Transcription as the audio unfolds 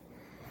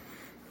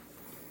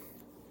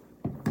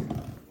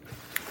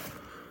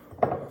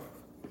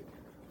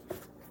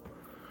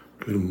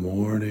Good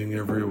morning,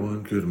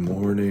 everyone. Good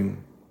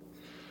morning.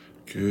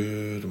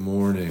 Good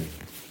morning.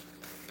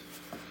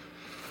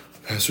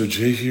 Pastor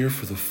Jay here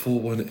for the full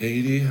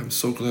 180. I'm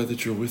so glad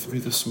that you're with me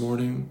this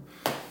morning.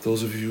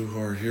 Those of you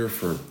who are here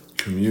for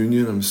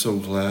communion, I'm so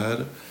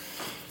glad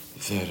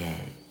that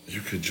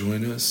you could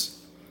join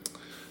us.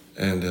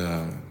 And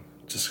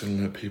just going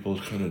to let people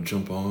kind of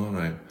jump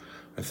on.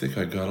 I think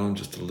I got on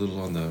just a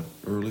little on the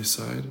early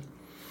side.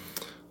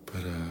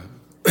 But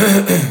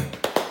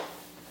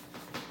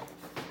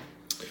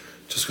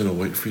just going to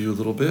wait for you a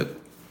little bit.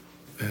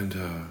 And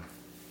there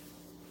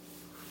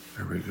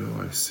we go.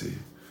 I see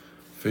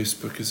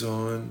Facebook is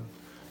on.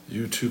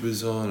 YouTube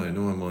is on. I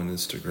know I'm on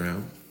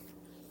Instagram.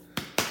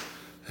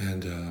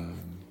 And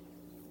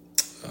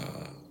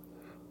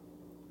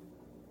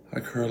hi,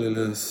 Carly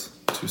Liz,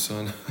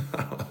 Tucson.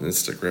 On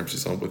Instagram,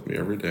 she's on with me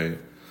every day.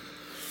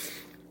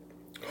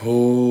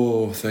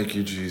 Oh, thank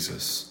you,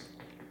 Jesus.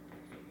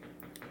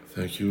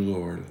 Thank you,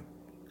 Lord.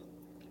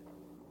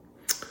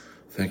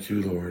 Thank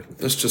you, Lord.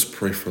 Let's just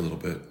pray for a little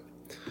bit.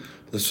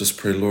 Let's just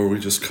pray, Lord. We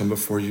just come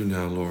before you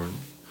now, Lord.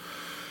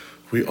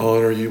 We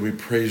honor you. We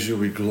praise you.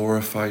 We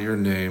glorify your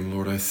name,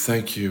 Lord. I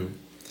thank you.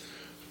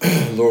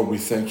 Lord, we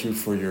thank you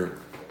for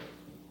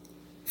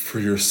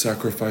your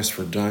sacrifice,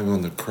 for dying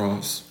on the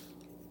cross.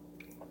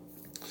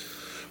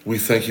 We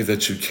thank you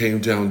that you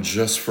came down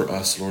just for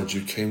us, Lord.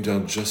 You came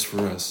down just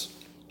for us.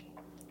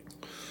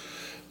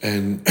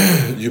 And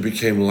you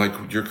became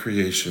like your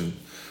creation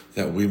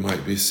that we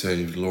might be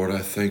saved. Lord, I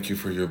thank you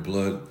for your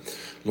blood.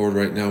 Lord,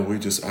 right now we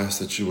just ask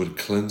that you would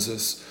cleanse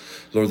us.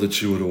 Lord, that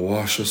you would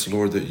wash us.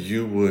 Lord, that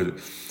you would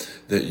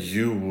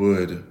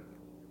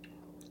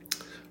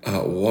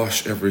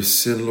wash every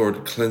sin.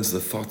 Lord, cleanse the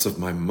thoughts of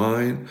my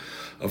mind,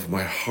 of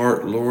my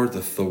heart, Lord,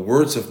 the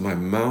words of my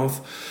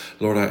mouth.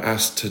 Lord, I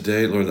ask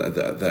today, Lord,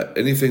 that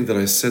anything that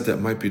I said that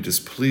might be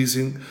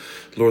displeasing,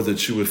 Lord,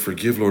 that you would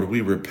forgive. Lord,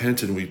 we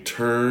repent and we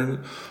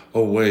turn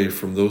away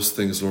from those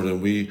things, Lord,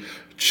 and we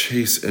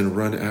chase and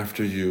run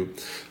after you.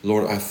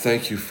 Lord, I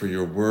thank you for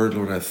your word.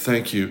 Lord, I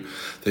thank you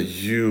that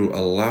you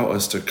allow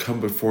us to come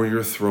before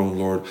your throne,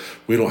 Lord.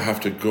 We don't have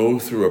to go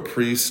through a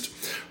priest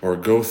or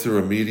go through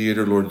a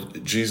mediator.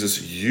 Lord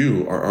Jesus,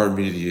 you are our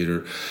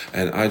mediator.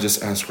 And I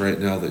just ask right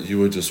now that you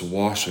would just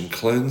wash and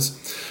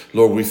cleanse.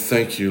 Lord, we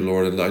thank you,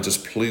 Lord, and I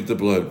just plead the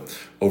blood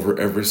over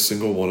every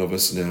single one of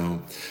us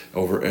now,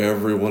 over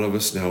every one of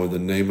us now in the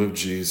name of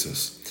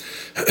Jesus.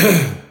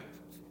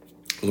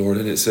 Lord,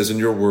 and it says in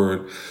your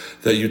word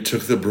that you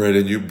took the bread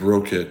and you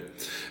broke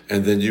it,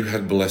 and then you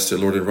had blessed it,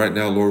 Lord. And right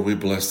now, Lord, we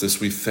bless this.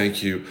 We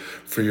thank you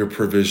for your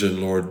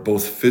provision, Lord,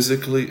 both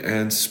physically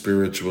and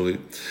spiritually.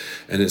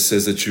 And it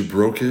says that you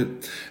broke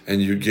it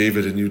and you gave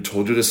it, and you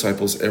told your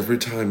disciples every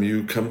time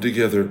you come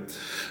together,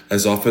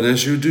 as often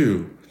as you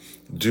do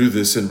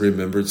this in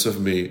remembrance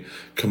of me.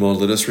 Come on,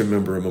 let us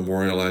remember and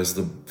memorialize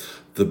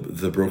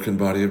the broken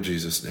body of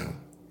Jesus now.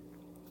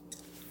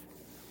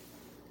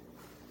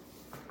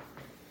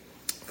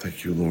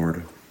 Thank you,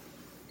 Lord.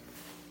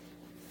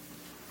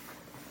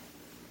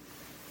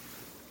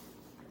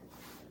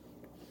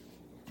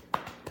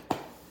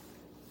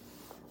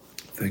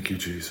 Thank you,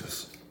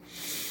 Jesus.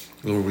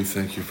 Lord, we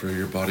thank you for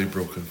your body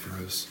broken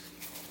for us.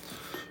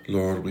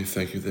 Lord, we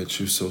thank you that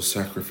you so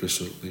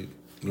sacrificially,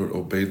 Lord,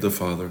 obeyed the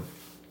Father,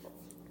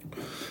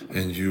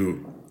 and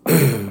you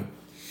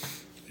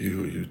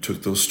you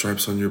took those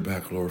stripes on your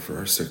back, Lord, for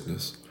our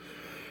sickness.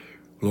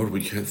 Lord,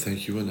 we can't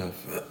thank you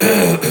enough.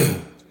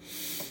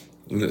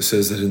 And it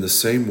says that in the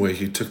same way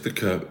he took the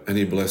cup and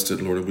he blessed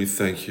it, Lord, and we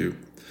thank you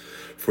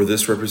for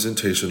this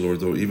representation,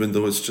 Lord, though even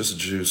though it's just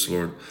juice,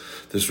 Lord,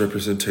 this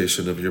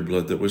representation of your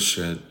blood that was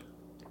shed.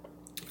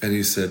 And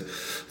he said,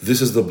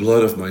 this is the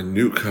blood of my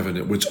new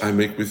covenant, which I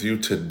make with you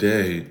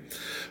today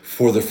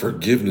for the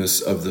forgiveness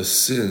of the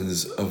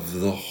sins of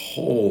the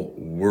whole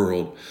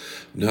world,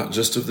 not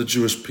just of the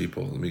Jewish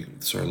people.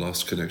 I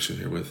lost connection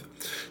here with,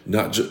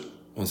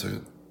 one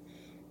second.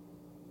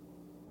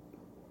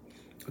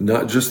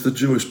 Not just the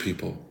Jewish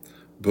people,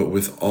 but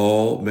with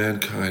all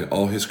mankind,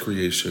 all his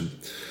creation.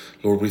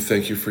 Lord, we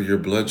thank you for your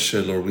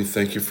bloodshed. Lord, we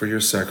thank you for your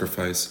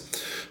sacrifice.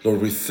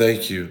 Lord, we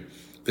thank you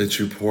that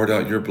you poured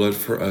out your blood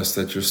for us,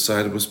 that your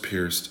side was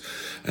pierced.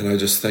 And I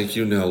just thank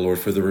you now, Lord,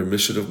 for the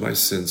remission of my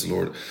sins,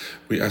 Lord.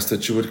 We ask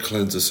that you would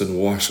cleanse us and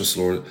wash us,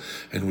 Lord,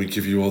 and we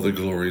give you all the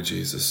glory,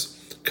 Jesus.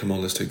 Come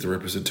on, let's take the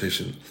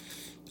representation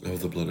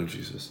of the blood of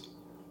Jesus.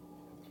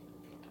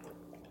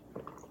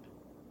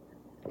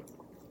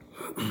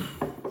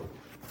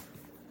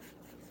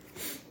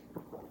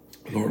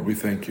 Lord, we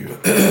thank you.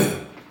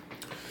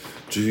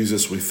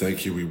 Jesus, we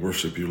thank you. We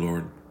worship you,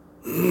 Lord.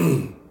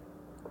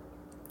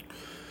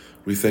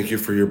 We thank you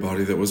for your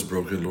body that was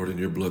broken, Lord, and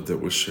your blood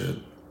that was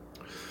shed.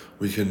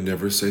 We can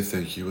never say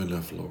thank you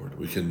enough, Lord.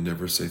 We can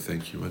never say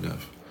thank you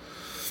enough.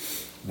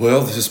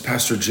 Well, this is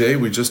Pastor Jay.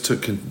 We just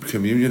took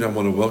communion. I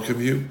want to welcome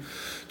you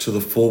to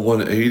the full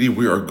 180.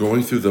 We are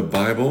going through the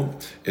Bible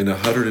in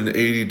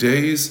 180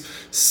 days,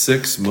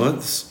 6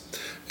 months,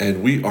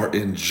 and we are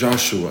in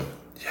Joshua.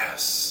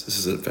 Yes, this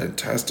is a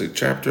fantastic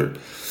chapter.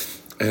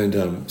 And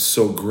I'm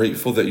so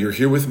grateful that you're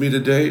here with me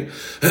today.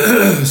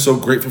 So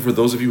grateful for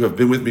those of you who have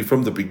been with me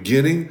from the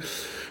beginning.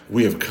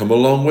 We have come a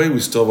long way. We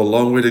still have a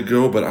long way to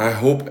go, but I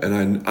hope, and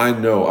I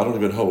know, I don't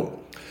even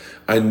hope,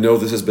 I know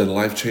this has been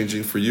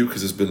life-changing for you,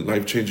 because it's been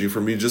life-changing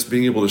for me just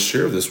being able to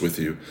share this with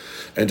you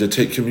and to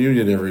take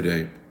communion every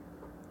day.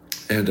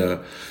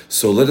 And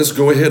so let us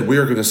go ahead. We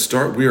are going to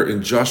start. We are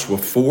in Joshua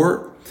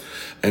 4,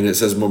 and it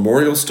says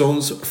memorial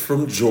stones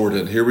from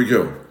Jordan. Here we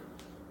go.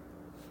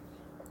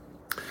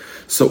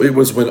 So it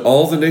was when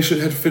all the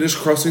nation had finished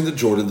crossing the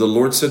Jordan, the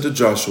Lord said to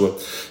Joshua,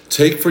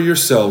 "Take for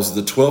yourselves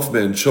the 12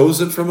 men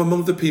chosen from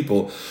among the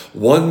people,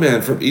 one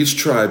man from each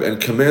tribe, and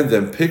command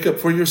them, pick up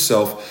for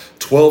yourself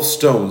 12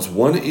 stones,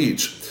 one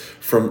each,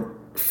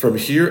 from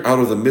here out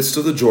of the midst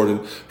of the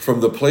Jordan,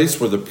 from the place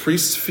where the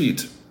priest's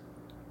feet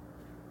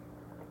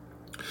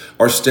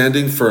are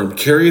standing firm.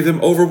 Carry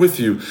them over with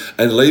you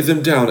and lay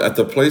them down at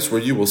the place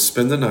where you will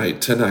spend the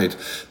night tonight."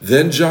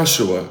 Then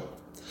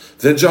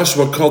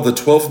Joshua called the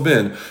 12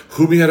 men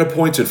whom he had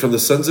appointed from the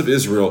sons of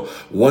Israel,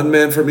 one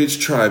man from each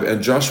tribe.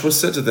 And Joshua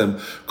said to them,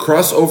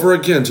 Cross over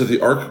again to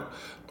the ark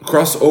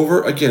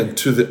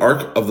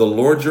of the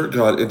Lord your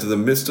God into the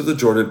midst of the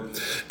Jordan,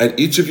 and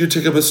each of you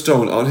take up a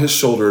stone on his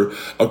shoulder,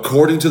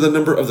 according to the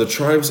number of the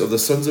tribes of the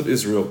sons of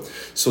Israel,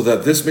 so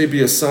that this may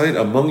be a sign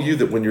among you,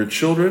 that when your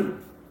children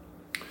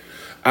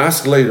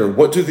ask later,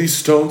 "What do these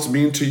stones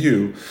mean to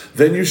you?"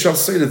 then you shall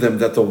say to them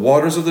that the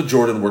waters of the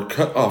Jordan were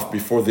cut off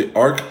before the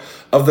ark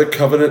of the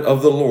covenant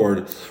of the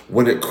Lord.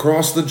 When it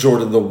crossed the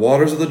Jordan, the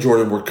waters of the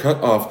Jordan were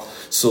cut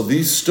off. So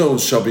these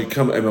stones shall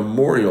become a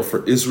memorial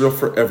for Israel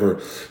forever.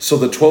 So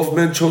the 12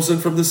 men chosen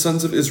from the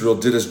sons of Israel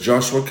did as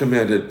Joshua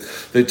commanded.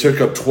 They took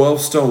up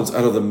 12 stones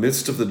out of the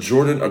midst of the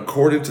Jordan,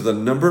 according to the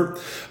number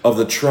of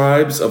the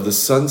tribes of the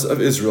sons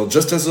of Israel,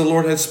 just as the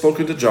Lord had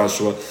spoken to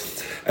Joshua.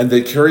 And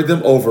they carried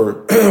them over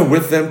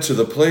with them to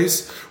the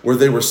place where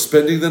they were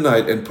spending the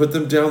night, and put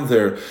them down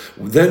there.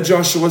 Then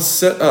Joshua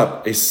set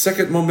up a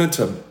second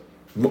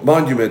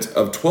monument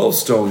of 12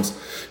 stones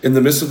in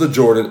the midst of the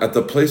Jordan, at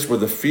the place where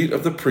the feet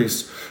of the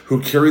priests who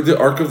carried the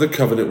ark of the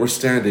covenant were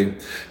standing.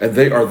 And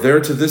they are there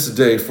to this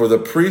day, for the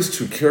priests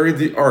who carried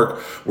the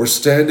ark were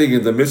standing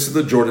in the midst of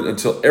the Jordan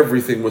until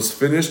everything was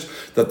finished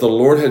that the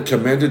Lord had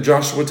commanded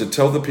Joshua to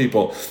tell the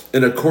people.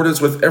 In accordance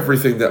with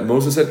everything that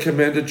Moses had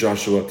commanded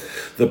Joshua,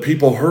 the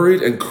people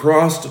hurried and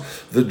crossed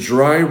the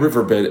dry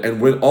riverbed. And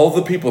when all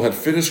the people had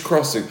finished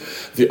crossing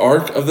the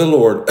ark of the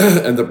Lord,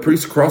 and the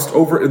priests crossed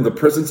over in the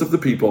presence of the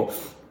people,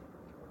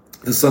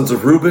 the sons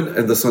of Reuben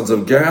and the sons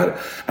of Gad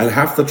and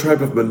half the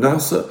tribe of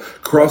Manasseh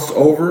crossed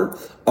over,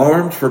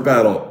 armed for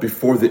battle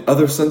before the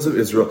other sons of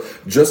Israel,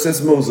 just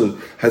as Moses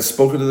had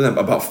spoken to them.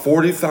 About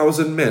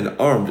 40,000 men,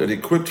 armed and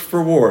equipped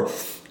for war,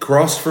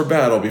 crossed for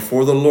battle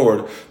before the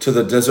Lord to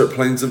the desert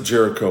plains of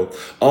Jericho.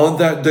 On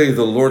that day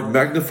the Lord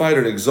magnified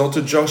and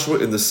exalted Joshua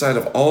in the sight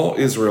of all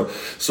Israel,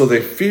 so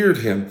they feared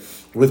him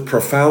with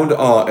profound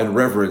awe and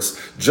reverence,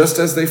 just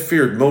as they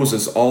feared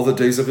Moses all the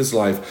days of his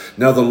life.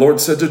 Now the Lord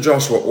said to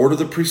Joshua, "Order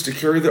the priests to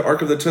carry the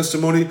ark of the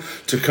testimony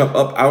to come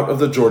up out of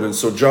the Jordan."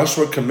 So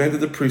Joshua commanded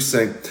the priests,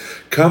 saying,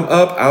 "Come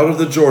up out of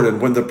the Jordan."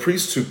 When the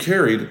priests who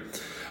carried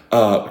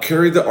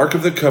the ark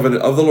of the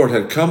covenant of the Lord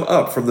had come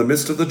up from the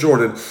midst of the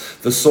Jordan,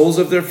 the soles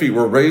of their feet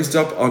were raised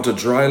up onto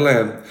dry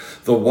land.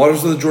 The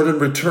waters of the Jordan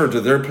returned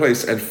to their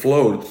place and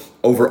flowed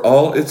over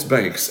all its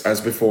banks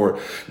as before.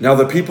 Now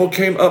the people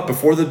came up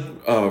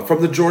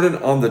from the Jordan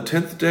on the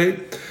 10th day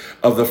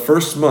of the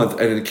first month,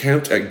 and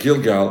encamped at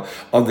Gilgal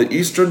on the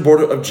eastern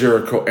border of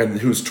Jericho,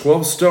 and whose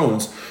 12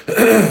 stones,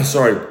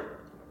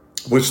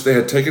 which they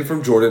had taken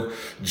from Jordan,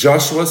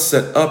 Joshua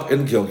set up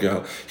in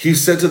Gilgal. He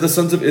said to the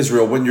sons of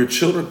Israel, "When your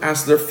children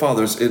ask their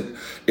fathers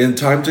in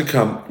time to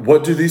come,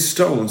 'What do these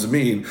stones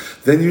mean?'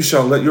 then you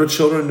shall let your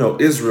children know,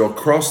 Israel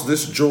crossed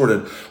this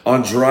Jordan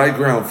on dry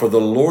ground, for the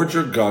Lord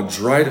your God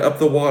dried up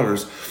the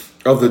waters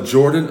of the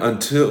Jordan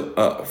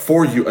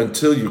for you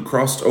until you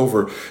crossed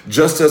over,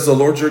 just as the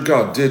Lord your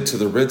God did to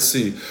the Red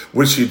Sea,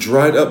 which he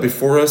dried up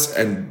before us,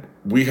 and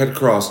we had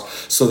crossed,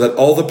 so that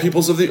all the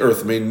peoples of the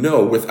earth may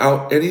know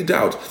without any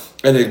doubt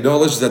and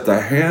acknowledge that the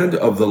hand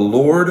of the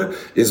Lord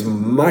is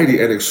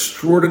mighty and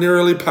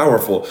extraordinarily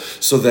powerful,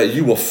 so that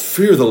you will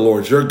fear the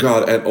Lord your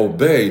God and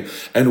obey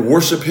and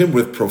worship him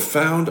with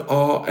profound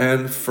awe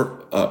and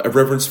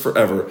reverence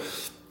forever."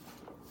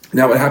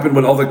 Now it happened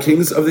when all the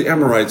kings of the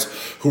Amorites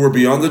who were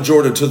beyond the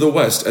Jordan to the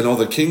west, and all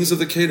the kings of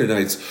the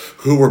Canaanites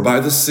who were by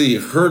the sea,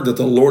 heard that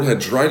the Lord had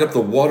dried up the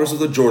waters of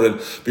the Jordan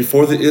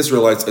before the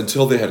Israelites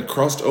until they had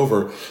crossed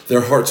over,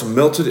 their hearts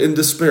melted in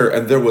despair,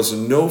 and there was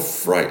no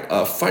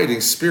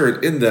fighting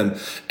spirit in them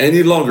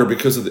any longer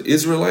because of the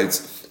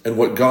Israelites and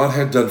what God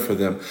had done for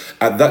them.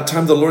 At that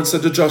time the Lord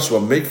said to Joshua,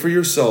 "Make for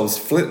yourselves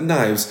flint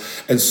knives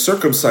and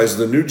circumcise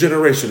the new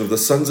generation of the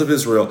sons of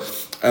Israel,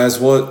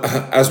 as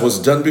was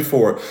done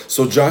before."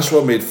 So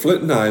Joshua made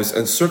flint knives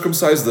and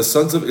circumcised the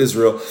sons of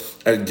Israel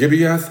at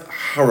Gibeath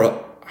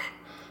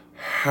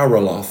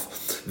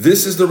Haraloth.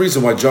 This is the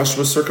reason why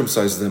Joshua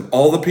circumcised them.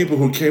 All the people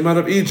who came out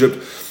of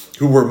Egypt,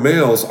 who were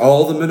males,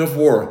 all the men of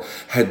war,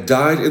 had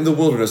died in the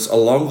wilderness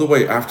along the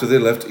way after they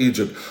left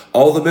Egypt.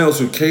 All the males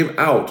who came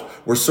out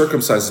were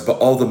circumcised, but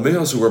all the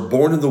males who were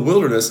born in the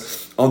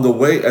wilderness on the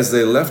way as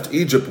they left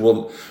Egypt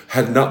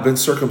had not been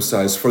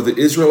circumcised. For the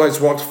Israelites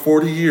walked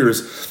 40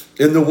 years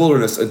in the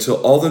wilderness until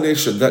all the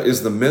nation, that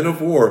is the men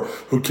of war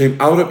who came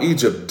out of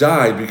Egypt,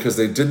 died because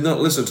they did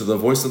not listen to the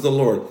voice of the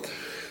Lord.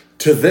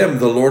 To them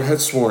the Lord had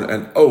sworn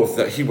an oath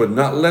that he would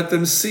not let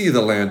them see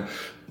the land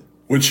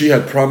which he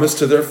had promised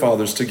to their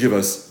fathers to give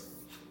us,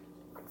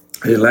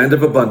 a land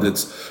of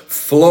abundance,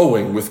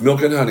 flowing with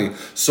milk and honey.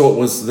 So it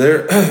was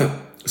their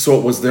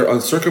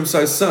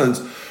uncircumcised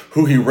sons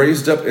who he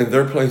raised up in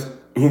their place,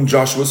 whom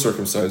Joshua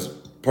circumcised.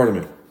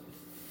 Pardon me.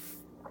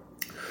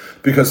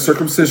 Because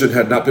circumcision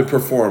had not been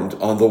performed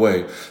on the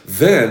way.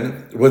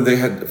 Then, when they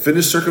had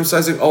finished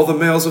circumcising all the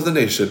males of the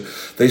nation,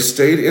 they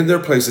stayed in their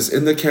places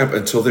in the camp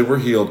until they were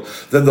healed.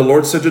 Then the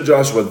Lord said to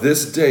Joshua,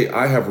 this day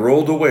I have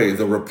rolled away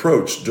the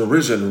reproach,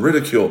 derision,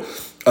 ridicule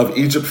of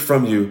Egypt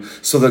from you.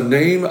 So the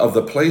name of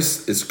the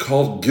place is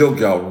called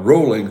Gilgal,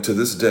 rolling to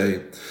this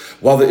day.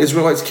 While the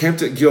Israelites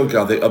camped at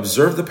Gilgal, they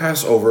observed the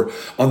Passover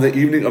on the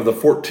evening of the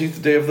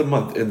 14th day of the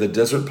month in the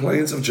desert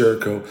plains of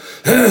Jericho.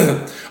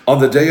 On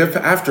the day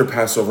after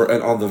Passover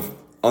and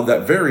on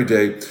that very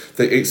day,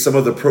 they ate some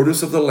of the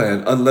produce of the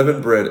land,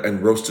 unleavened bread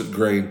and roasted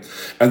grain.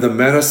 And the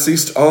manna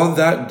ceased on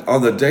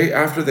the day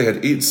after they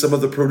had eaten some of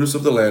the produce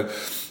of the land,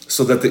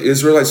 so that the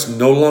Israelites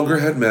no longer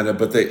had manna,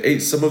 but they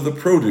ate some of the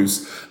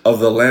produce of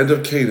the land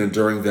of Canaan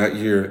during that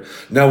year.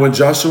 Now when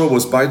Joshua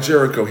was by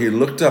Jericho, he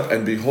looked up,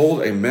 and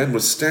behold, a man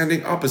was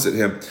standing opposite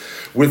him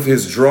with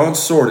his drawn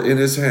sword in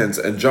his hands.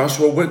 And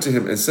Joshua went to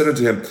him and said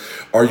unto him,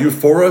 are you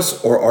for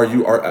us, or are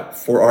you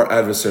for our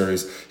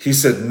adversaries? He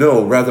said,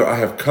 no, rather I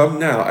have come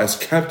now as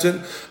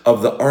captain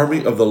of the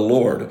army of the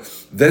Lord.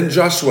 Then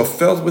Joshua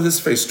fell with his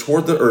face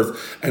toward the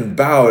earth and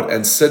bowed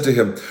and said to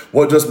him,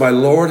 what does my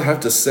Lord have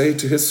to say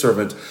to his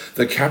servant?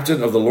 The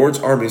captain of the Lord's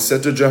army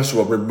said to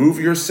Joshua, remove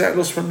your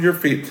sandals from your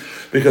feet,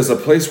 because the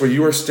place where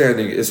you are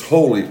standing is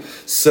holy,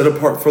 set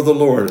apart for the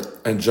Lord.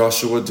 And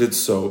Joshua did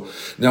so.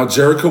 Now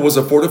Jericho was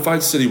a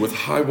fortified city with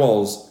high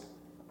walls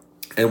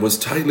and was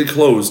tightly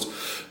closed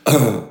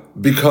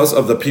because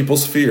of the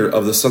people's fear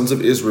of the sons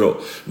of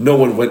Israel. No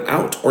one went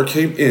out or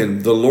came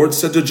in. The Lord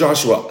said to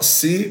Joshua,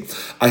 see,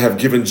 I have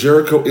given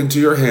Jericho into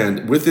your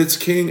hand with its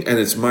king and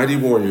its mighty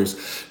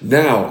warriors.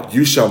 Now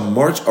you shall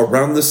march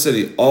around the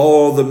city,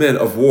 all the men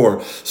of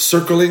war,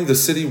 circling the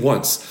city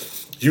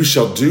once. You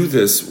shall do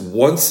this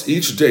once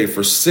each day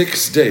for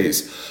 6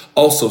 days.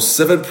 Also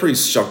 7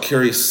 priests shall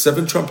carry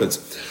 7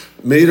 trumpets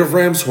made of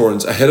ram's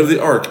horns ahead of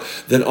the ark.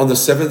 Then on the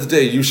 7th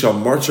day you shall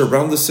march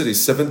around the city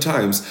 7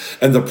 times,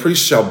 and the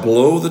priests shall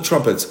blow the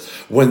trumpets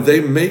when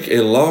they make a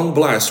long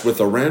blast with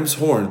the ram's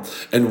horn.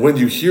 And when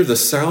you hear the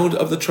sound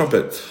of the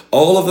trumpet,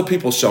 all of the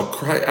people shall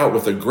cry out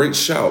with a great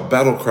shout,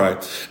 battle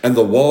cry, and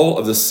the wall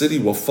of the city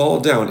will fall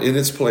down in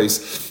its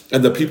place.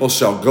 And the people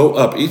shall go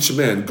up, each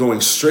man going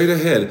straight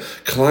ahead,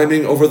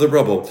 climbing over the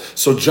rubble.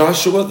 So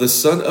Joshua the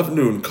son of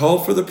Nun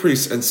called for the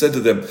priests and said to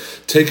them,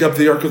 take up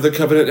the ark of the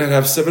covenant and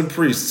have 7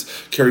 priests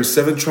carry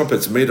 7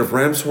 trumpets made of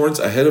ram's horns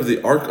ahead of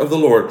the ark of the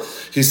Lord.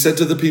 He said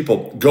to the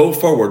people, go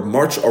forward,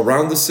 march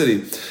around the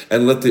city,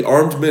 and let the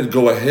armed men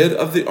go ahead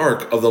of the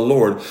ark of the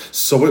Lord.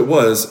 So it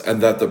was,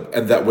 and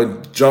that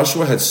when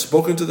Joshua had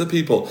spoken to the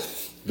people,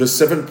 the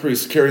 7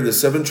 priests carrying the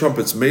 7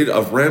 trumpets made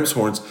of ram's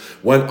horns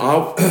went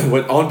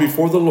on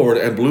before the Lord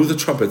and blew the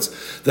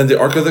trumpets. Then the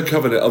ark of the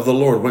covenant of the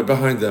Lord went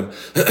behind them.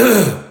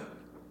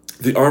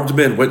 The armed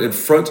men went in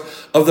front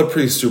of the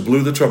priests who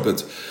blew the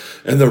trumpets,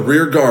 and the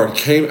rear guard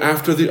came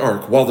after the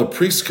ark, while the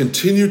priests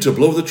continued to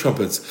blow the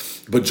trumpets.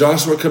 But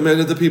Joshua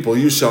commanded the people,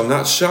 you shall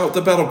not shout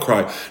the battle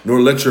cry,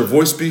 nor let your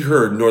voice be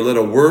heard, nor let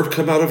a word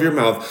come out of your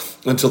mouth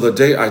until the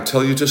day I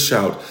tell you to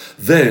shout.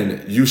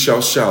 Then you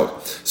shall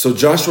shout. So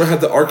Joshua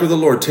had the ark of the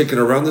Lord taken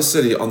around the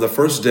city on the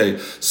first day,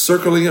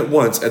 circling it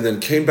once, and then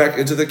came back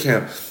into the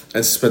camp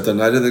and spent the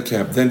night in the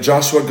camp. Then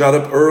Joshua got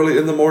up early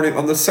in the morning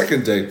on the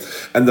 2nd day,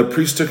 and the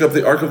priests took up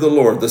the ark of the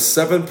Lord, the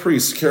 7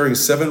 priests carrying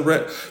 7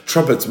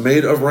 trumpets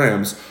made of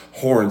ram's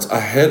horns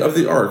ahead of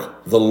the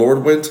ark. The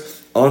Lord went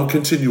on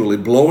continually,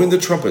 blowing the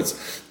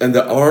trumpets, and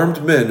the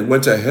armed men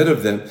went ahead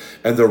of them,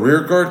 and the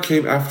rear guard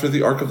came after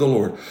the ark of the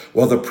Lord,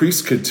 while the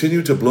priests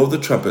continued to blow the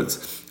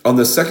trumpets. On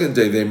the 2nd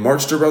day, they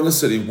marched around the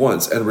city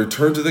once and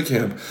returned to the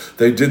camp.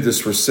 They did this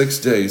for 6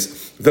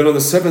 days. Then on the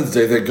 7th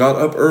day, they got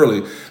up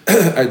early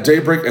at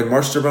daybreak and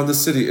marched around the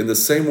city in the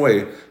same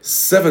way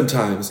 7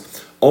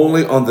 times.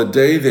 Only on the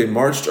day they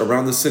marched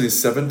around the city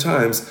 7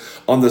 times,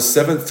 on the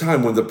 7th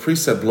time when the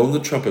priests had blown the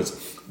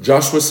trumpets,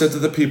 Joshua said to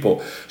the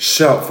people,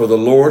 shout, for the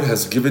Lord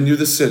has given you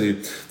the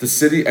city. The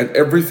city and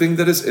everything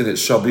that is in it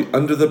shall be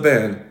under the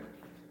ban.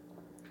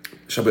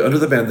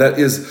 That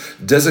is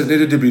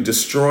designated to be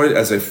destroyed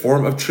as a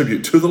form of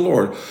tribute to the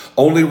Lord.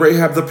 Only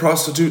Rahab the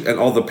prostitute and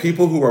all the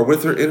people who are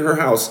with her in her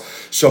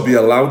house shall be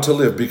allowed to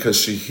live, because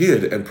she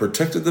hid and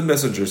protected the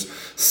messengers,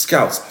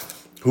 scouts,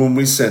 whom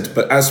we sent.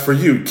 But as for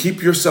you,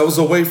 keep yourselves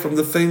away from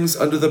the things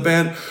under the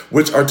ban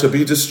which are to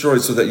be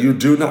destroyed, so that you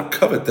do not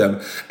covet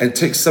them, and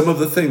take some of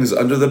the things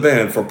under the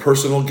ban for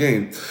personal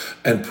gain,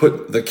 and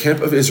put the camp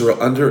of Israel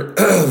under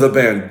the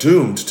ban,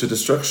 doomed to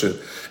destruction,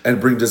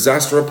 and bring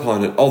disaster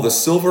upon it. All the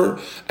silver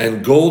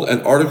and gold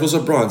and articles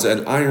of bronze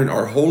and iron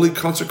are wholly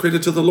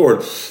consecrated to the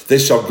Lord. They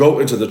shall go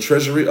into the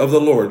treasury of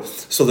the Lord.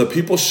 So the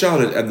people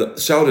shouted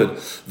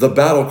the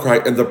battle cry,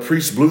 and the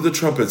priests blew the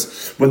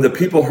trumpets. When the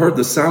people heard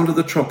the sound of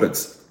the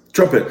trumpet,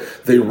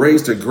 they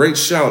raised a great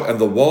shout, and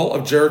the wall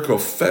of Jericho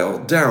fell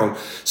down,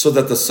 so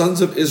that the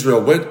sons of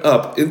Israel went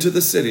up into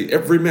the city,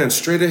 every man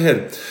straight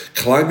ahead,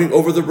 climbing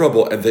over the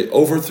rubble, and they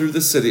overthrew the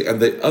city,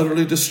 and they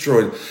utterly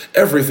destroyed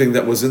everything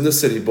that was in the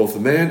city, both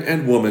man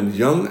and woman,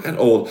 young and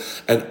old,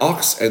 and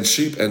ox and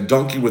sheep and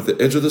donkey with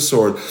the edge of the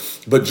sword.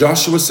 But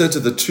Joshua said to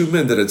the 2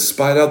 men that had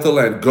spied out the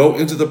land, go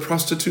into the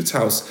prostitute's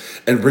house,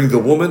 and bring the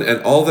woman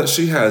and all that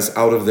she has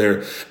out of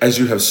there, as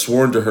you have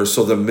sworn to her.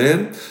 So the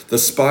men, the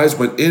spies,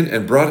 went in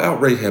and brought out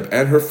Rahab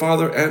and her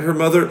father and her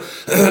mother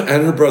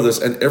and her brothers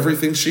and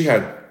everything she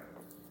had.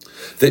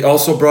 They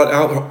also brought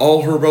out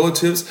all her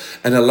relatives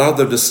and allowed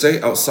them to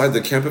stay outside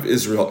the camp of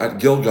Israel at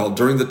Gilgal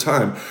during the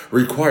time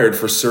required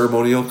for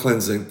ceremonial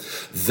cleansing.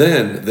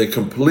 Then they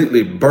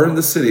completely burned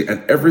the city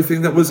and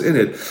everything that was in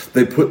it.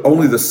 They put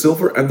only the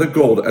silver and the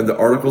gold and the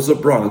articles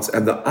of bronze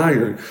and the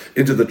iron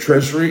into the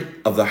treasury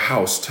of the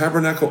house,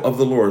 tabernacle of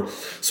the Lord.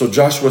 So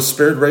Joshua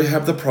spared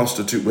Rahab the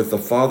prostitute with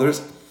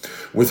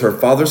her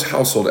father's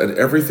household and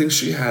everything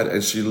she had,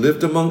 and she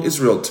lived among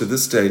Israel to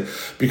this day,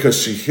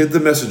 because she hid the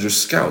messenger's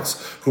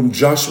scouts, whom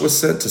Joshua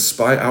sent to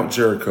spy out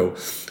Jericho.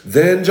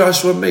 Then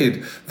Joshua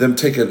made them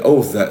take an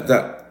oath that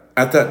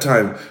at that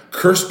time,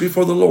 cursed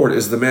before the Lord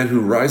is the man who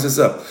rises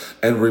up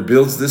and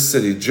rebuilds this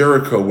city,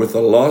 Jericho, with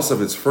the loss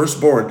of its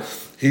firstborn.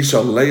 He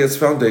shall lay its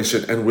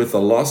foundation, and with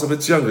the loss of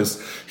its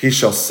youngest, he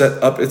shall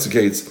set up its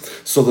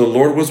gates. So the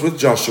Lord was with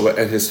Joshua,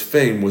 and his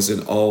fame was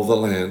in all the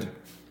land.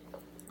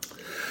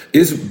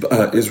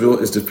 Israel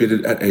is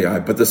defeated at Ai,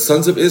 but the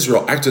sons of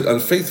Israel acted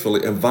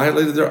unfaithfully and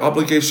violated their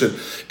obligation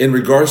in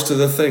regards to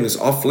the things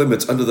off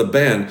limits under the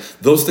ban,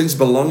 those things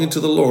belonging to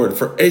the Lord.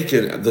 For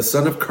Achan, the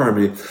son of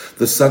Carmi,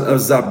 the son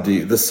of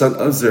Zabdi, the son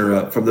of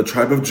Zerah, from the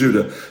tribe of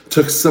Judah,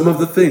 took some of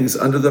the things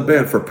under the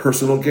ban for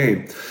personal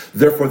gain.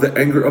 Therefore the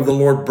anger of the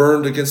Lord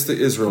burned against the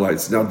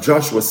Israelites. Now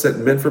Joshua sent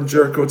men from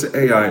Jericho to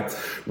Ai,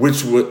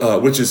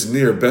 which is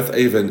near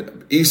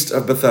Beth-aven, east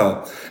of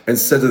Bethel, and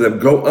said to them,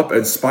 go up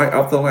and spy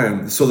out the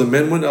land. So the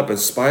men went up and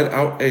spied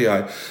out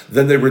Ai.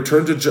 Then they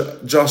returned to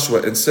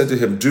Joshua and said to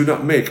him, do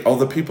not make all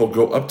the people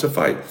go up to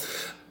fight.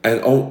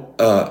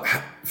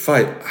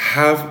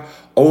 Have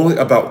only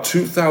about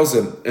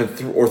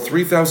 2,000 or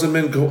 3,000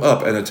 men go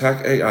up and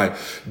attack Ai.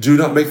 Do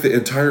not make the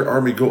entire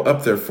army go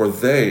up there, for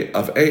they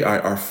of Ai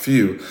are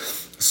few.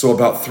 So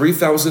about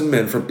 3,000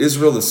 men from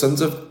Israel, the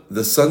sons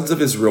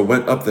of Israel,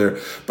 went up there,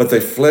 but they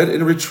fled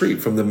in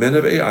retreat from the men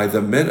of Ai.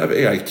 The men of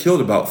Ai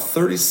killed about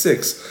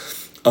 36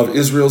 of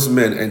Israel's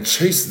men and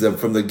chased them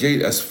from the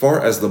gate as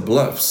far as the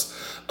bluffs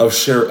of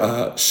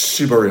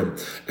Shebarim,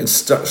 and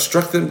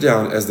struck them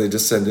down as they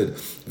descended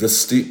the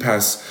steep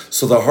pass.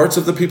 So the hearts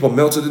of the people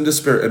melted in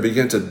despair and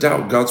began to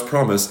doubt God's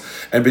promise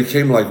and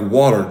became like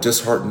water,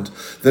 disheartened.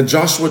 Then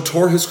Joshua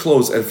tore his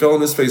clothes and fell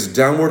on his face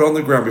downward on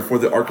the ground before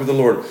the ark of the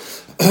Lord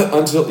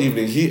until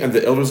evening, he and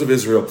the elders of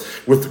Israel,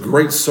 with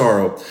great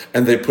sorrow,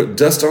 and they put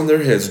dust on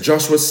their heads.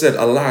 Joshua said,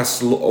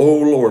 alas, O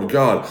Lord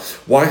God,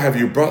 why have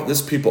you brought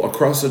this people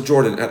across the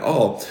Jordan at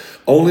all,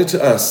 only to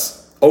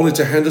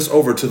hand us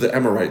over to the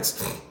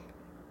Amorites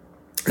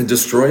and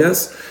destroy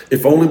us?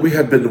 If only we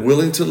had been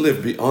willing to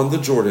live beyond the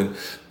Jordan.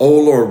 O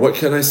Lord, what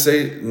can I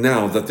say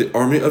now that the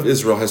army of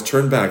Israel has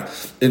turned back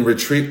in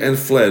retreat and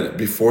fled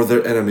before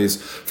their enemies?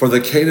 For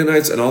the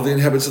Canaanites and all the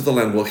inhabitants of the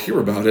land will hear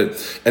about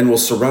it and will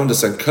surround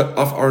us and cut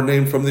off our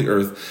name from the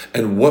earth.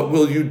 And what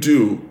will you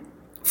do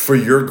for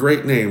your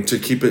great name to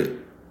keep it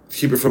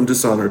from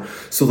dishonor?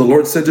 So the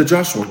Lord said to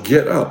Joshua,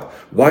 get up.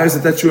 Why is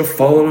it that you have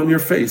fallen on your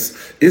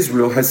face?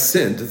 Israel has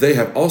sinned. They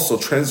have also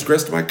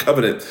transgressed my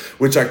covenant,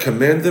 which I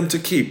command them to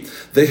keep.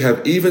 They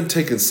have even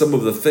taken some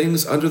of the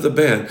things under the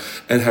ban,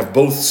 and have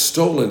both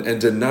stolen and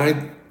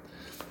denied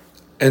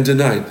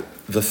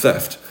the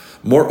theft.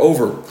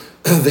 Moreover,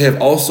 they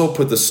have also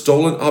put the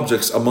stolen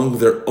objects among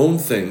their own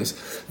things.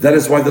 That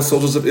is why the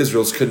soldiers of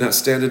Israel could not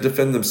stand and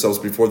defend themselves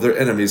before their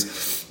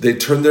enemies. They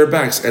turned their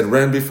backs and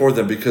ran before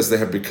them, because they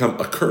have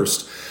become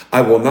accursed. I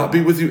will not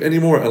be with you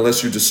anymore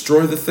unless you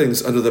destroy the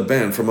things under the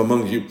ban from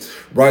among you.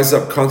 Rise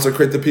up,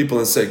 consecrate the people,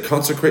 and say,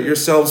 consecrate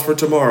yourselves for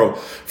tomorrow.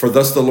 For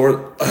thus the Lord,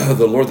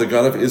 the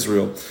God of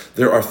Israel,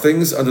 there are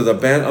things under the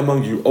ban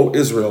among you, O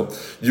Israel.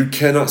 You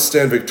cannot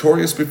stand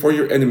victorious before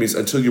your enemies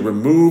until you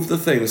remove the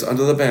things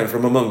under the ban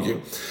from among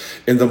you.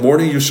 In the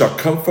morning you shall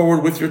come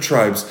forward with your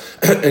tribes,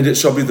 and it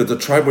shall be that the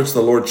tribe which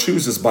the Lord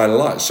chooses by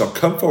lot shall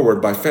come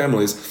forward by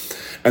families,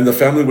 And the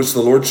family which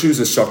the Lord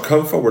chooses shall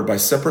come forward by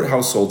separate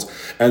households,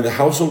 and the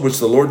household which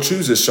the Lord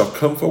chooses shall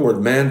come forward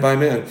man by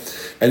man.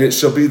 And it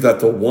shall be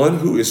that the one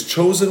who is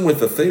chosen with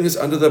the things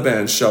under the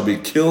ban shall be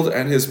killed,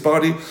 and his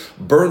body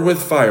burned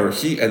with fire,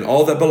 he and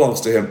all that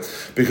belongs to him,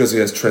 because he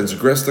has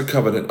transgressed the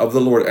covenant of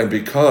the Lord, and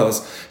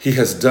because he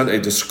has done a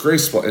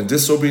disgraceful and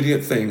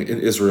disobedient thing in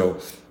Israel,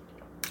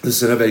 the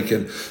sin of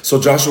Achan. So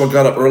Joshua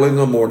got up early in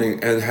the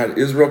morning and had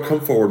Israel come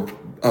forward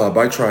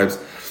by tribes.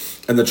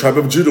 And the tribe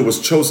of Judah was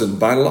chosen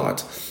by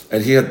lot.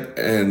 And he had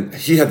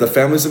the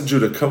families of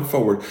Judah come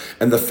forward,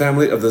 and the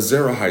family of the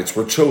Zerahites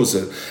were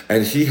chosen.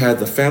 And he had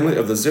the family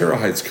of the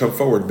Zerahites come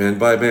forward man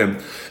by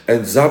man.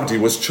 And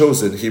Zabdi was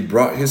chosen. He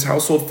brought his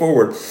household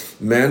forward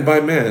man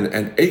by man.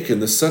 And Achan,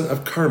 the son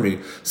of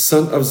Carmi,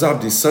 son of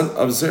Zabdi, son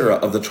of Zerah,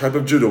 of the tribe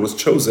of Judah, was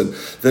chosen.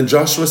 Then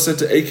Joshua said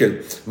to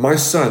Achan, my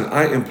son,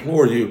 I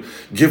implore you,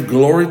 give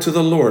glory to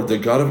the Lord, the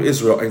God of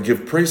Israel, and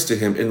give praise to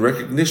him in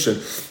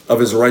recognition of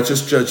his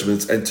righteous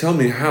judgments, and tell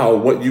me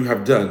what you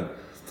have done.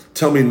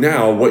 Tell me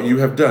now what you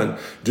have done.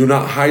 Do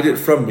not hide it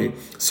from me.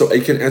 So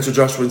Achan answered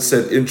Joshua and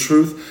said, in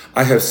truth,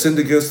 I have sinned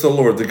against the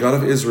Lord, the God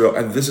of Israel,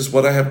 and this is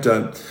what I have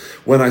done.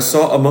 When I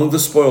saw among the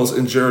spoils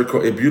in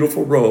Jericho a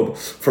beautiful robe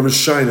from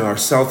Shinar,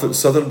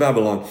 southern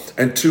Babylon,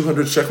 and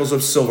 200 shekels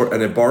of silver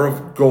and a bar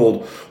of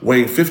gold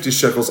weighing 50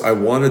 shekels, I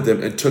wanted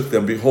them and took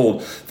them.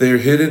 Behold, they are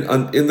hidden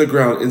in the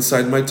ground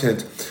inside my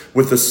tent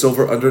with the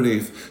silver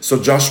underneath.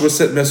 So Joshua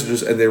sent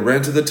messengers, and they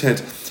ran to the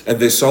tent, and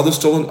they saw the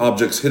stolen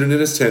objects hidden in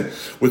his tent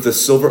with the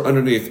silver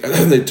underneath.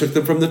 And they took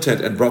them from the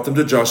tent and brought them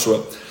to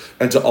Joshua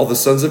and to all the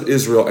sons of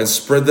Israel, and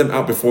spread them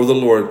out before the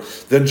Lord.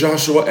 Then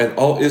Joshua and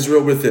all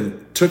Israel with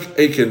him took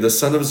Achan, the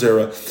son of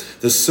Zerah,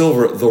 the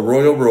silver, the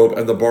royal robe,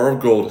 and the bar of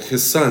gold,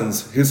 his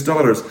sons, his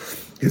daughters,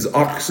 his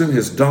oxen,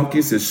 his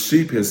donkeys, his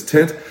sheep, his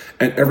tent,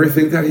 and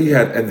everything that he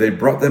had, and they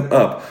brought them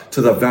up to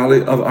the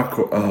valley of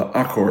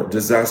Achor,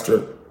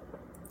 disaster.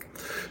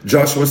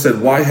 Joshua said,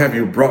 why have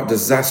you brought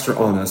disaster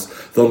on us?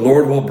 The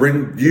Lord will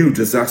bring you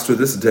disaster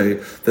this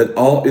day. Then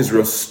all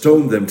Israel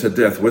stoned them to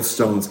death with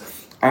stones.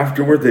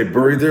 Afterward, they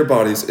burned their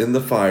bodies in the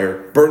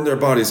fire.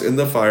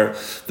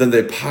 Then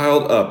they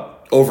piled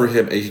up over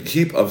him a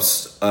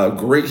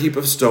great heap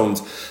of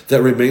stones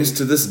that remains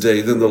to this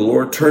day. Then the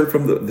Lord turned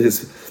from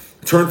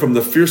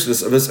the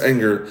fierceness of his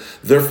anger.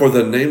 Therefore,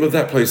 the name of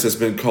that place has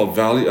been called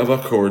Valley of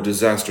Achor,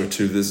 disaster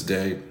to this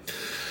day.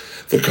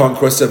 The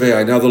conquest of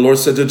Ai. Now the Lord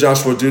said to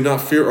Joshua, do not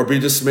fear or be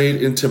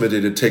dismayed,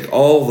 intimidated. Take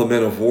all the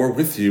men of war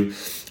with you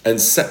and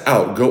set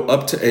out, go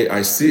up to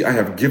Ai. See, I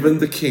have given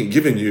the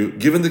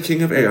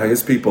king of Ai,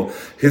 his people,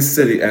 his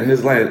city, and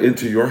his land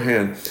into your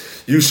hand.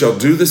 You shall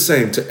do the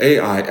same to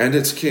Ai and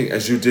its king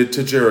as you did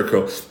to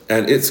Jericho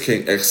and its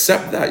king,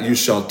 except that you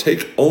shall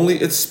take only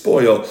its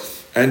spoil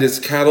and its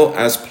cattle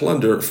as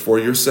plunder for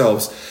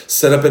yourselves.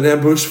 Set up an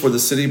ambush for the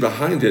city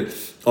behind it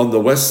on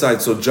the west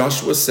side. So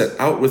Joshua set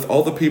out with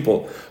all the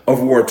people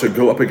of war to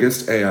go up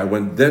against Ai.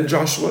 Then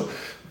Joshua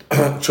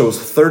chose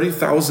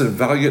 30,000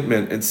 valiant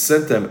men and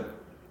sent them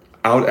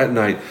out at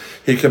night.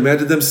 He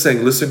commanded them,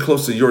 saying, listen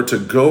closely, you are to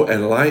go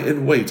and lie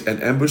in wait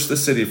and ambush the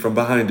city from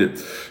behind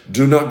it.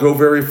 Do not go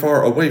very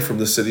far away from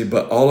the city,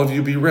 but all of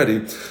you be ready.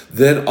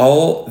 Then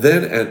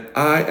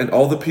I and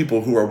all the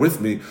people who are with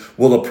me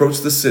will approach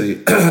the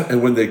city.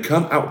 And when they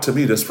come out to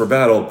meet us for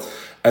battle,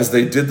 as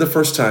they did the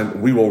first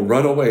time, we will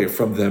run away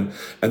from them,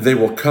 and they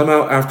will come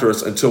out after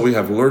us until we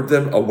have lured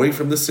them away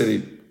from the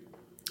city.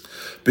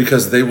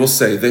 Because they will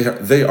say,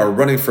 they are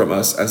running from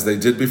us as they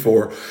did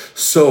before.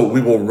 So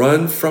we will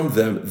run from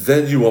them.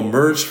 Then you will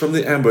emerge from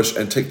the ambush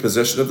and take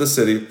possession of the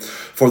city.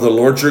 For the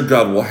Lord your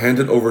God will hand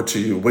it over to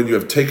you. When you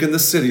have taken the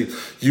city,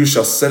 you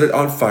shall set it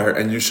on fire,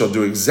 and you shall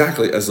do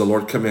exactly as the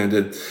Lord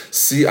commanded.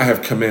 See, I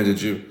have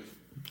commanded you.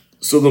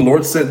 So the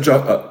Lord sent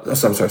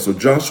So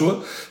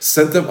Joshua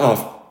sent them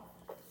off,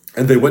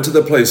 and they went to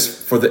the place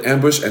for the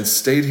ambush and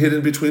stayed hidden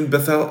between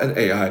Bethel and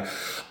Ai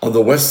on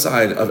the west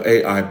side of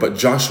Ai. But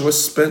Joshua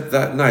spent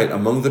that night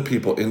among the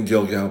people in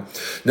Gilgal.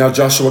 Now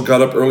Joshua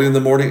got up early in the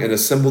morning and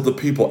assembled the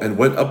people and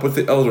went up with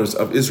the elders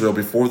of Israel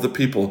before the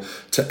people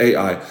to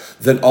Ai.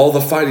 Then all the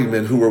fighting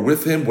men who were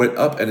with him went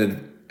up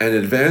and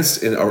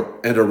advanced and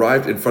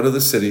arrived in front of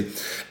the city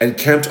and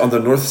camped on the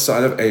north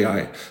side of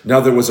Ai. Now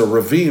there was a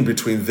ravine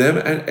between them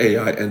and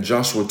Ai, and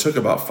Joshua took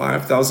about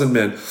 5,000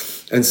 men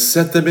and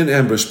set them in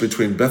ambush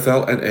between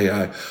Bethel and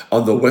Ai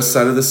on the west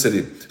side of the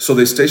city. So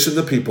they stationed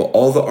the people,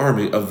 all the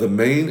army of the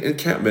main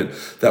encampment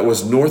that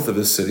was north of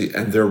the city,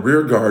 and their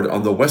rear guard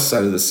on the west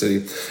side of the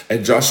city.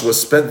 And Joshua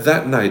spent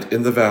that night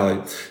in the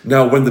valley.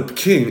 Now when the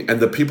king and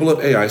the people of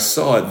Ai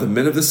saw it, the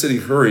men of the city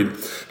hurried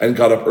and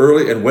got up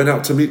early and went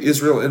out to meet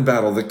Israel in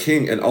battle. The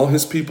king and all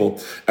his people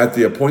at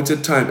the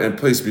appointed time and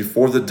place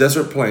before the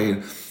desert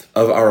plain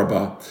of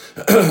Arabah.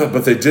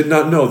 But they did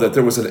not know that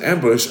there was an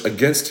ambush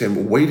against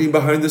him waiting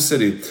behind the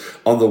city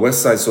on the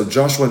west side. So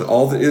Joshua and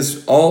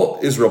all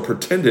Israel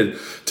pretended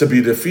to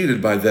be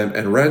defeated by them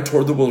and ran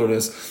toward the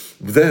wilderness.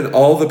 Then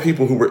all the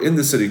people who were in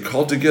the city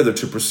called together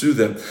to pursue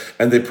them,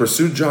 and they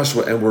pursued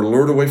Joshua and were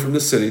lured away from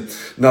the city.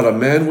 Not a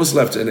man was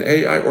left in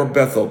Ai or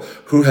Bethel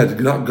who had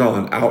not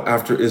gone out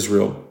after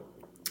Israel.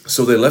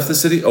 So they left the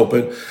city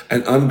open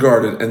and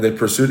unguarded, and they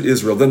pursued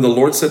Israel. Then the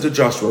Lord said to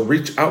Joshua,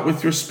 reach out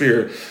with your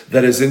spear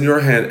that is in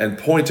your hand and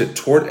point it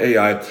toward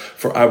Ai,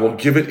 for I will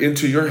give it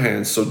into your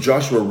hands. So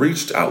Joshua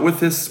reached out with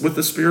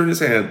the spear in his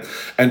hand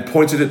and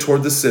pointed it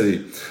toward the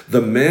city.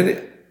 The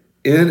men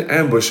in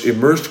ambush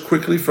emerged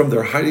quickly from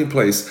their hiding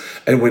place,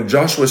 and when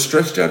Joshua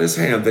stretched out his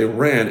hand, they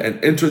ran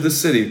and entered the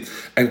city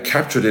and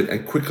captured it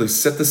and quickly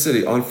set the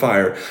city on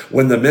fire.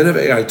 When the men of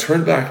Ai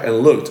turned back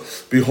and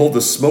looked, behold,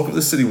 the smoke of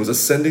the city was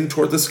ascending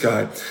toward the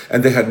sky,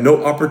 and they had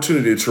no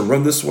opportunity to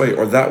run this way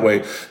or that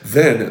way.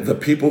 Then the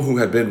people who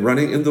had been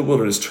running in the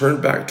wilderness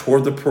turned back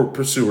toward the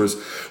pursuers.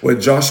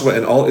 When Joshua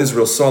and all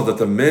Israel saw that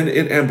the men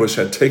in ambush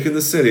had taken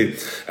the city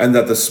and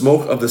that the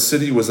smoke of the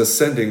city was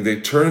ascending,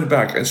 they turned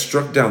back and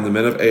struck down the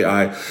men of Ai.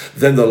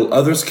 Then the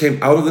others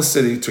came out of the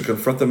city to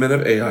confront the men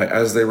of Ai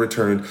as they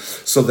returned,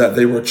 so that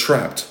they were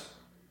trapped.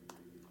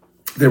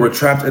 They were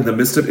trapped in the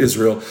midst of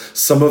Israel,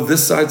 some of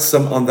this side,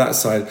 some on that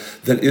side.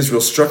 Then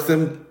Israel struck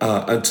them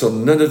until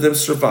none of them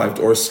survived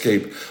or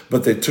escaped.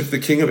 But they took the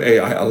king of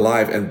Ai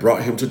alive and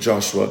brought him to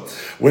Joshua.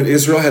 When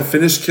Israel had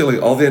finished killing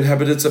all the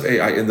inhabitants of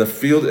Ai in the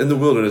field in the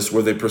wilderness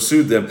where they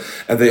pursued them,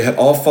 and they had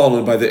all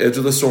fallen by the edge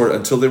of the sword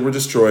until they were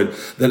destroyed,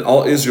 then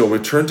all Israel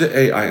returned to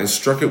Ai and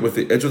struck it with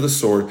the edge of the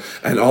sword.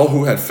 And all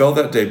who had fell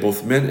that day,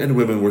 both men and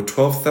women, were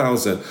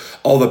 12,000.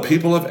 All the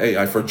people of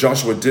Ai, for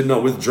Joshua did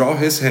not withdraw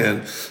his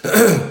hand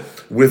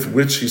with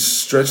which he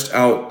stretched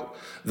out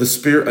the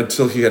spear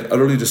until he had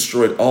utterly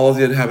destroyed all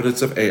the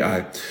inhabitants of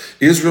Ai.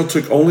 Israel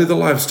took only the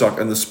livestock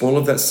and the spoil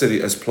of that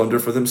city as plunder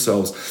for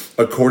themselves,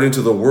 according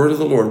to the word of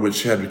the Lord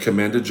which had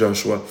commanded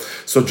Joshua.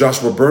 So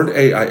Joshua burned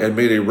Ai and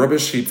made a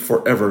rubbish heap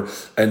forever,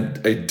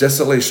 and a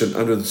desolation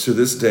to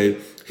this day.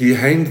 He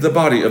hanged the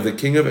body of the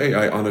king of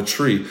Ai on a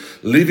tree,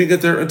 leaving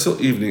it there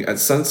until evening. At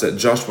sunset,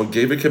 Joshua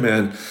gave a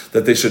command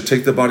that they should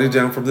take the body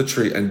down from the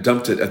tree and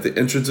dumped it at the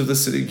entrance of the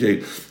city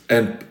gate,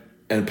 and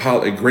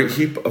piled a great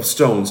heap of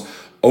stones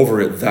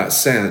over it that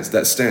stands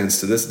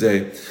to this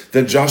day.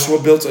 Then Joshua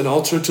built an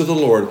altar to the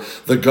Lord,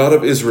 the God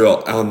of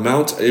Israel, on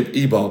Mount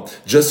Ebal,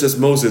 just as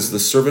Moses, the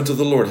servant of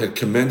the Lord, had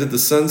commanded the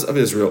sons of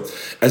Israel,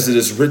 as it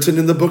is written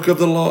in the book of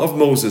the law of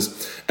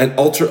Moses, an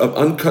altar of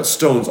uncut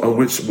stones on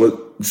which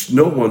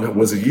no one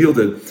was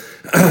yielded,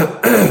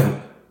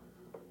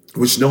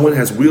 which no one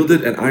has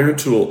wielded an iron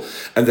tool,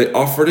 and they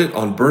offered it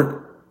burnt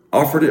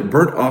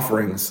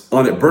offerings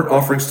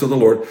to the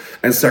Lord,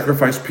 and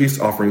sacrificed peace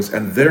offerings.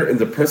 And there in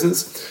the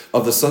presence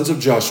of the sons of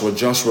Joshua,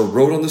 Joshua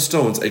wrote on the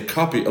stones a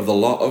copy of the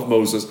law of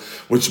Moses,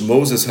 which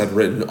Moses had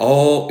written.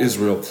 All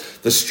Israel,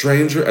 the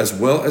stranger as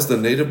well as the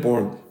native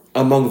born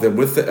among them,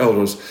 with the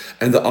elders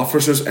and the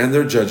officers and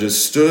their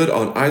judges, stood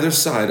on either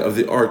side of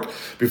the ark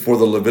before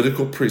the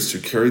Levitical priests who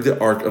carried the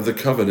ark of the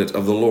covenant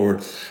of the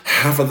Lord.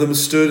 Half of them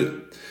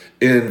stood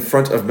in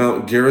front of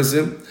Mount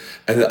Gerizim,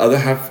 and the other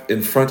half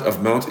in front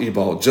of Mount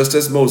Ebal, just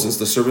as Moses,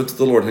 the servant of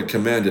the Lord, had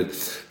commanded,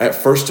 at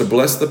first to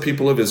bless the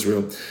people of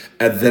Israel.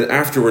 And then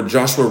afterward,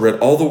 Joshua read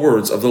all the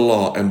words of the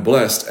law and the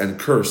blessing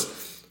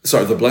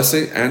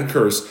and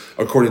curse,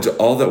 according to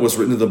all that was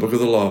written in the book of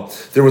the law.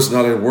 There was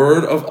not a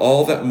word of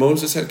all that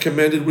Moses had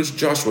commanded which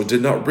Joshua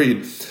did not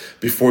read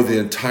before the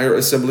entire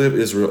assembly of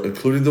Israel,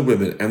 including the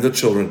women and the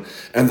children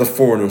and the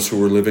foreigners who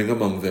were living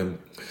among them.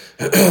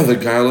 The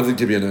guile of the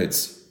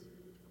Gibeonites.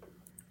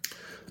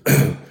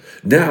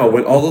 Now,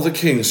 when all of the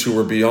kings who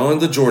were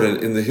beyond the Jordan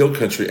in the hill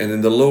country and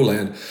in the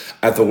lowland,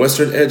 at the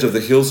western edge of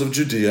the hills of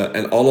Judea,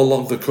 and all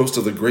along the coast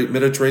of the great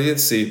Mediterranean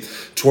Sea,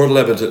 toward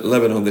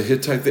Lebanon, the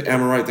Hittite, the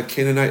Amorite, the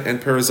Canaanite,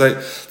 and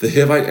Perizzite, the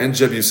Hivite, and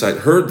Jebusite,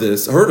 heard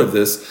of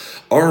this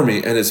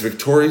army and its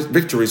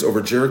victories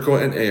over Jericho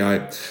and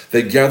Ai,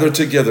 they gathered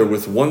together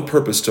with one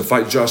purpose to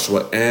fight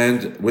Joshua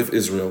and with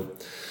Israel.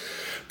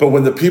 But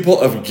when the people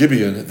of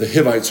Gibeon, the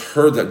Hivites,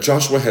 heard that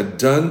Joshua had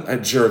done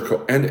at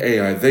Jericho and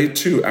Ai, they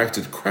too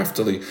acted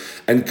craftily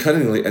and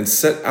cunningly and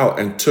set out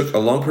and took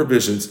along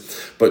provisions,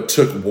 but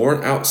took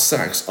worn out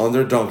sacks on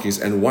their donkeys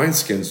and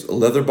wineskins,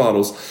 leather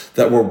bottles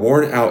that were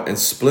worn out and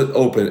split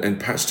open and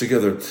patched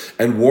together,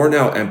 and worn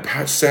out and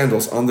patched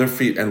sandals on their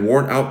feet, and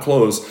worn out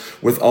clothes,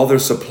 with all their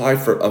supply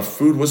of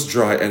food was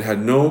dry and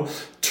had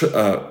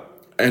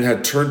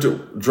turned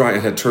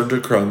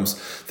to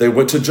crumbs. They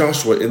went to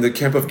Joshua in the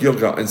camp of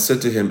Gilgal and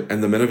said to him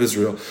and the men of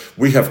Israel,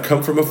 "We have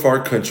come from a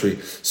far country,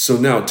 so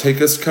now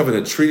take us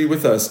covenant treaty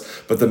with us."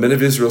 But the men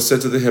of Israel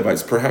said to the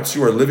Hivites, "Perhaps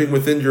you are living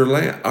within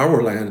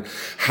our land.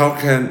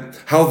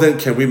 How then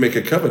can we make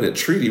a covenant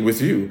treaty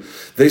with you?"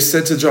 They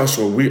said to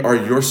Joshua, "We are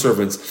your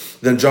servants."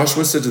 Then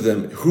Joshua said to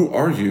them, "Who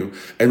are you,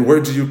 and where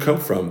do you come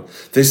from?"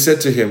 They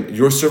said to him,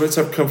 "Your servants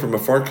have come from a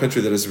far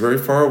country that is very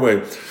far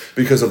away.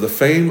 Because of the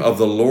fame of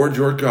the Lord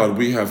your God,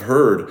 we we have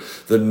heard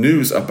the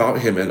news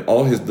about him and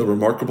all the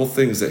remarkable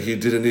things that he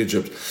did in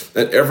Egypt,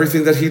 and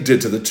everything that he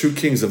did to the two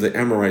kings of the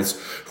Amorites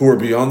who were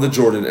beyond the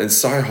Jordan, and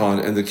Sihon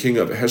and the king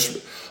of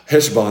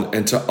Heshbon,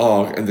 and to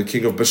Og and the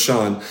king of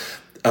Bashan,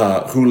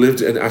 who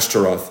lived in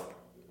Ashtaroth.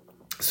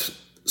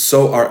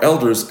 So our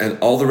elders and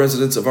all the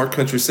residents of our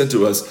country said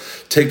to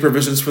us, take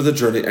provisions for the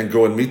journey and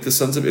go and meet the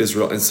sons of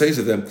Israel and say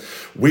to them,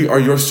 we are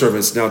your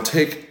servants. Now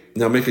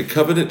make a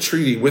covenant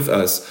treaty with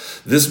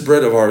us. This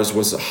bread of ours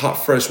was hot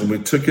fresh when we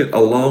took it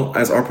along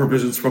as our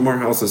provisions from our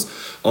houses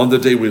on the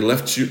day we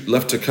left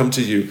to come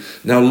to you.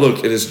 Now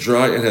look, it is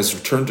dry and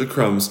has turned to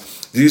crumbs.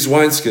 These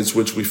wineskins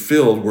which we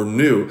filled were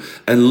new,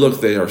 and look,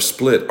 they are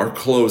split. Our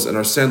clothes and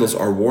our sandals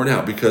are worn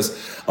out because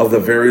of the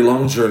very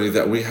long journey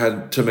that we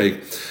had to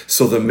make.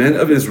 So the men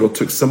of Israel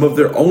took some of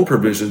their own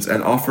provisions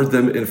and offered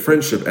them in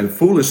friendship, and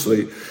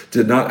foolishly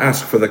did not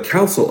ask for the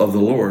counsel of the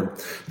Lord.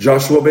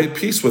 Joshua made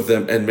peace with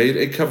them and made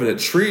a covenant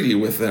treaty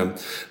with them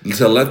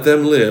to let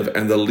them live,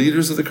 and the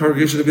leaders of the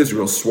congregation of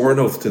Israel swore an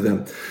oath to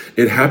them.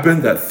 It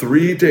happened that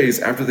 3 days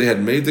after they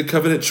had made the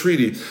covenant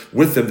treaty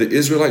with them, the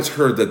Israelites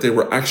heard that they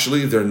were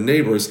actually their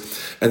neighbors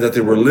and that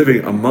they were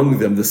living among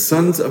them. The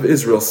sons of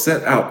Israel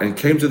set out and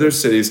came to their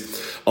cities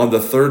on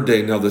the third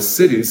day. Now the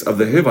cities of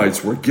the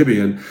Hivites were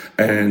Gibeon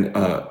and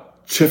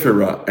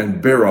Chephirah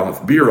and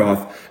Beeroth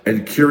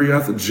and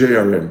Kiriath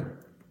Jearim.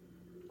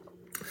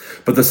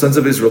 But the sons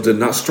of Israel did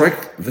not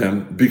strike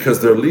them, because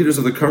their leaders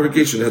of the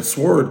congregation had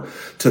sworn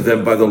to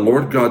them by the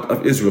Lord God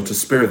of Israel to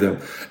spare them.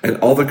 And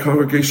all the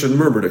congregation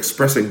murmured,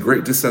 expressing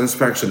great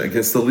dissatisfaction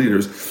against the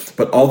leaders.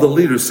 But all the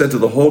leaders said to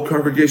the whole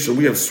congregation,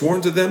 we have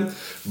sworn to them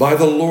by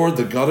the Lord,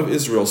 the God of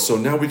Israel, so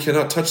now we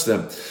cannot touch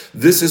them.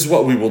 This is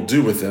what we will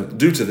do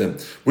to them.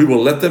 We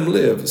will let them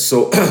live,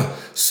 so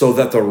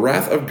that the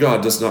wrath of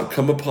God does not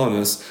come upon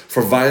us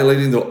for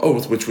violating the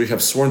oath which we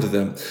have sworn to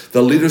them.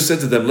 The leaders said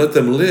to them, let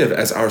them live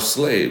as our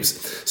slaves.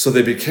 So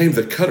they became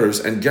the cutters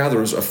and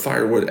gatherers of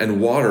firewood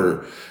and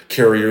water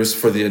carriers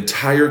for the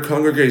entire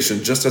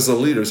congregation, just as the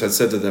leaders had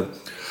said to them.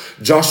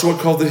 Joshua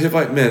called the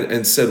Hivite men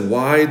and said,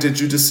 why did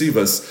you deceive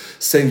us,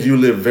 saying you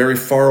live very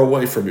far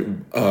away from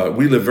you?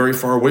 We live very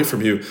far away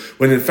from you,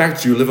 when in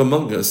fact you live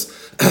among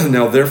us.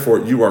 Now therefore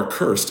you are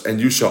cursed,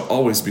 and you shall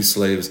always be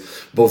slaves,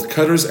 both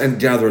cutters and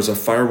gatherers of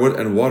firewood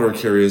and water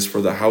carriers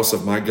for the house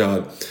of my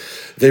God.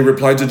 They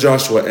replied to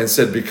Joshua and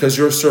said, because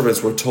your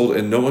servants were told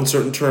in no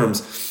uncertain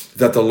terms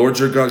that the Lord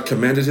your God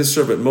commanded his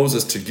servant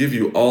Moses to give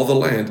you all the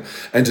land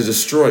and to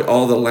destroy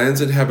all the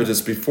land's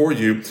inhabitants before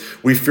you,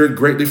 we feared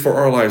greatly for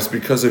our lives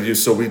because of you,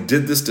 so we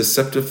did this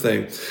deceptive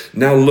thing.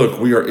 Now look,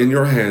 we are in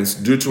your hands.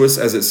 Do to us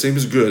as it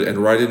seems good and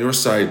right in your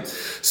sight.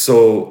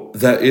 So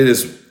that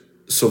is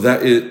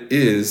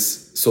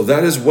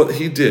what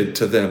he did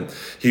to them.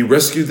 He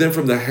rescued them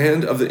from the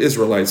hand of the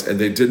Israelites, and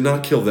they did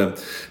not kill them.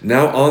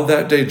 Now on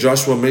that day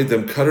Joshua made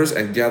them cutters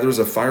and gatherers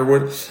of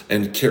firewood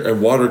and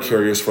water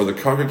carriers for the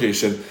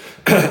congregation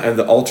and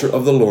the altar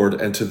of the Lord,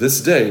 and to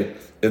this day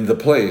in the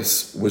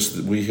place which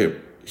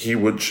he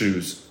would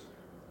choose.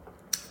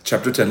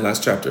 Chapter 10,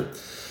 last chapter.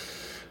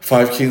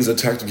 5 kings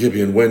attacked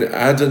Gibeon. When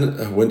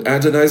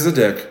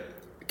Adonizedek,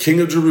 king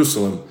of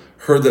Jerusalem,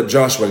 heard that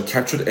Joshua had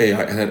captured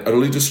Ai and had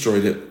utterly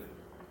destroyed it,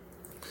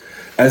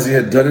 as he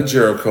had done in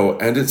Jericho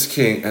and its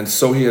king, and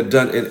so he had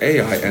done in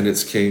Ai and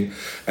its king,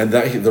 and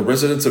that the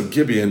residents of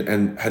Gibeon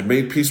and had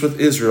made peace with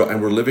Israel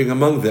and were living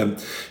among them,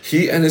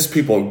 he and his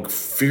people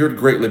feared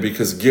greatly,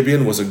 because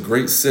Gibeon was a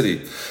great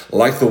city,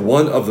 like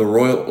one of the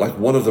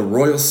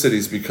royal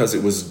cities, because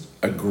it was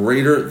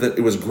greater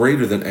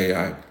than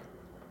Ai.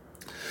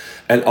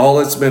 And all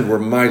its men were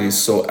mighty.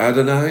 So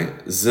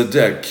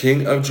Adoni-Zedek,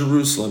 king of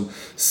Jerusalem,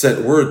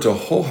 sent word to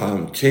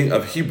Hoham, king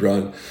of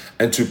Hebron,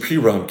 and to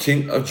Piram,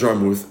 king of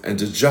Jarmuth, and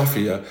to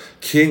Japhia,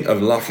 king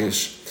of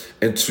Lachish,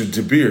 and to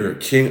Debir,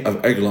 king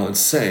of Eglon,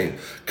 saying,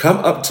 come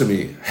up to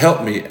me,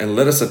 help me, and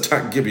let us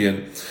attack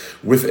Gibeon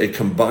with a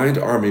combined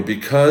army,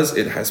 because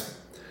it has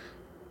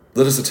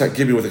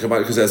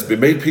been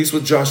made peace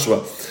with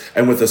Joshua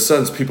and with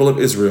the people of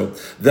Israel.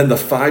 Then the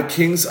 5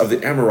 kings of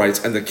the Amorites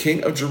and the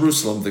king of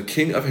Jerusalem, the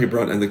king of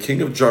Hebron and the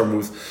king of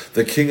Jarmuth,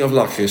 the king of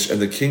Lachish and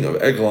the king of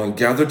Eglon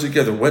gathered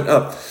together, went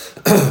up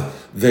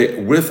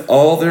with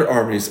all their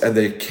armies, and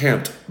they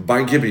camped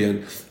by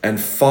Gibeon and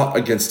fought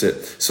against it.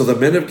 So the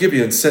men of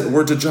Gibeon sent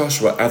word to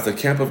Joshua at the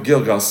camp of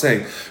Gilgal,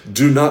 saying,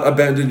 do not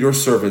abandon your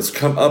servants.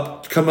 Come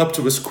up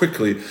to us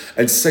quickly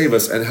and save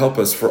us and help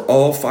us, for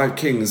all 5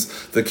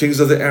 kings, the kings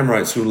of the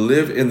Amorites who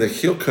live in the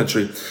hill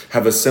country,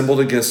 have assembled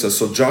against us.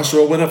 So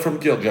Joshua went up from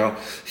Gilgal,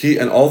 he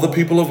and all the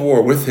people of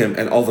war with him,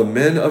 and all the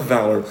men of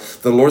valor.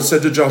 The Lord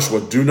said to Joshua,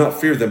 do not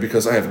fear them,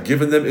 because I have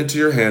given them into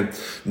your hand.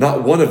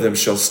 Not one of them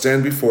shall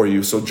stand before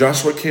you. So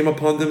Joshua came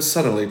upon them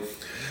suddenly,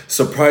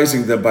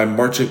 surprising them by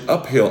marching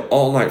uphill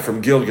all night from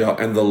Gilgal,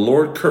 and the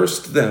Lord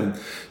cursed them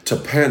to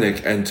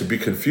panic and to be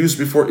confused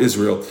before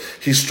Israel.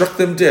 He struck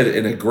them dead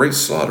in a great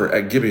slaughter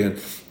at Gibeon,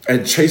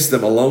 and chased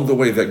them along the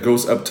way that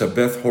goes up to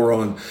Beth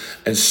Horon,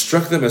 and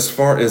struck them as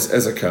far as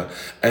Ezekah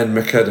and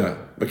Makkedah.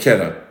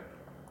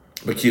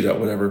 Makeda,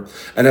 whatever.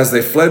 And as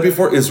they fled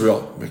before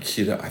Israel,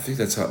 Makeda, I think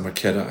that's how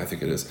Makeda, I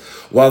think it is.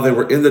 While they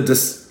were at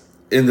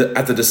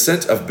the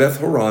descent of Beth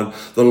Horon,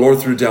 the Lord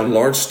threw down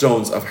large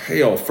stones of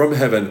hail from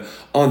heaven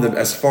on them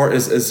as far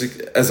as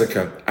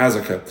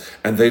Azekah,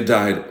 and they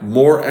died.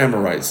 More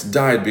Amorites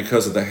died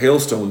because of the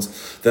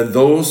hailstones than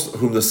those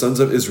whom the sons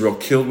of Israel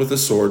killed with the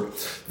sword.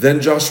 Then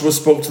Joshua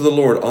spoke to the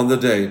Lord on the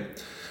day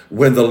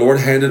when the Lord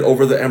handed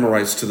over the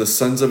Amorites to the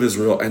sons of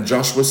Israel. And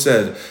Joshua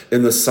said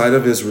in the sight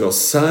of Israel,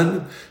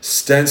 Sun,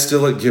 stand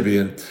still at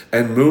Gibeon,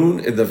 and moon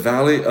in the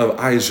valley of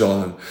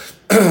Aijalon.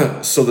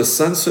 So the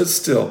sun stood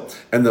still,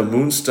 and the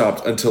moon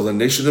stopped until the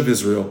nation of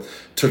Israel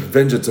took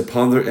vengeance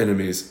upon their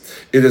enemies.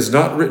 It is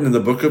not written in the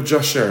book of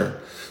Jashar,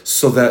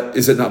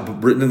 is it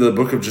not written in the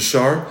book of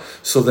Jashar?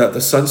 So that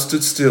the sun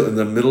stood still in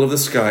the middle of the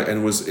sky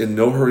and was in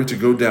no hurry to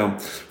go down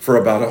for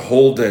about a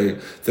whole day.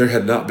 There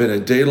had not been a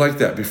day like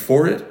that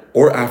before it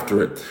or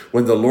after it,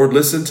 when the Lord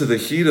listened to the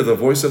heat of the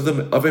voice of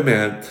a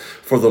man,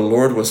 for the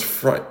Lord was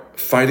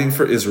fighting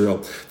for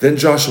Israel. Then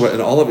Joshua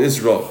and all of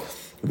Israel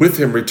with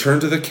him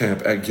returned to the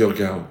camp at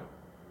Gilgal.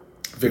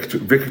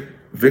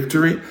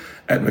 Victory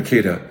at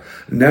Makeda.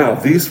 Now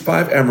these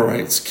 5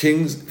 Amorite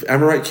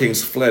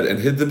kings fled and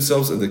hid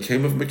themselves in the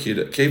cave at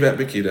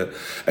Makeda.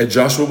 And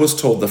Joshua was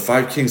told, the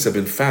 5 kings have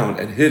been found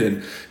and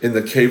hidden in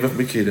the cave of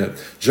Makeda.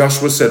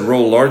 Joshua said,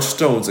 roll large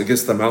stones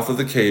against the mouth of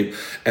the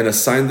cave and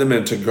assign the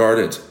men to guard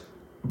it.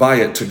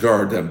 By it to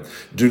guard them.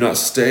 Do not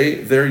stay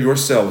there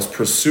yourselves.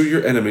 Pursue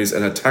your enemies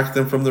and attack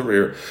them from the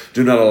rear.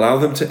 Do not allow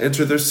them to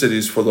enter their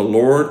cities, for the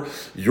Lord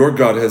your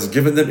God has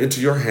given them into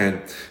your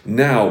hand.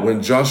 Now,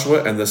 when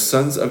Joshua and the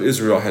sons of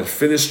Israel had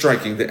finished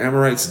striking the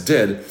Amorites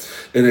dead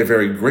in a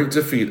very great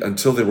defeat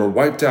until they were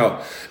wiped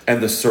out,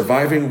 and the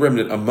surviving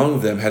remnant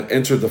among them had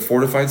entered the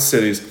fortified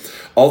cities,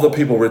 all the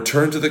people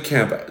returned to the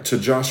camp to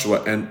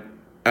Joshua and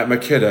at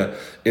Makeda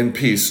in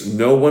peace.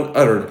 No one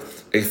uttered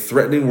a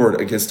threatening word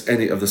against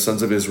any of the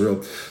sons of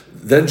Israel.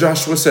 Then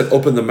Joshua said,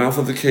 open the mouth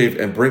of the cave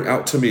and bring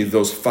out to me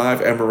those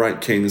 5 Amorite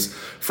kings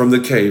from the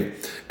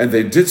cave. And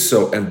they did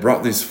so and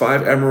brought these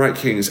 5 Amorite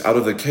kings out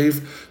of the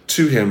cave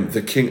to him,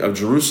 the king of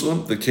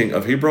Jerusalem, the king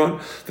of Hebron,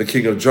 the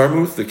king of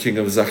Jarmuth, the king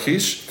of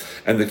Zachish,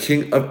 and the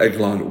king of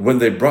Eglon. When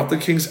they brought the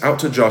kings out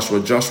to Joshua,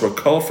 Joshua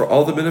called for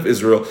all the men of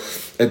Israel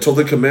and told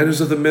the commanders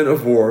of the men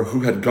of war who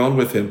had gone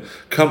with him,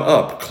 come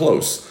up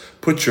close,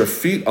 put your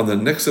feet on the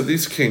necks of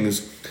these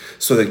kings.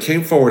 So they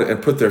came forward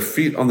and put their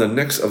feet on the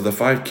necks of the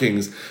 5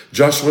 kings.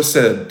 Joshua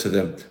said to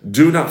them,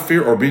 do not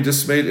fear or be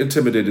dismayed,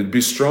 intimidated.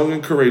 Be strong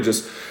and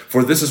courageous,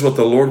 for this is what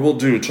the Lord will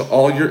do to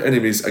all your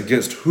enemies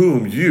against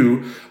whom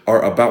you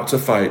are about to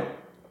fight.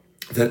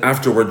 Then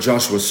afterward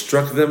Joshua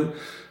struck them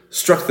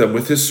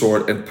with his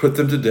sword and put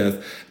them to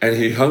death, and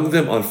he hung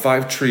them on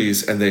 5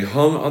 trees, and they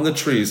hung on the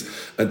trees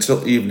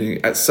until evening.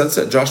 At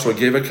sunset Joshua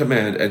gave a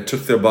command and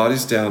took their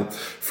bodies down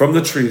from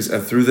the trees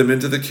and threw them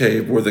into the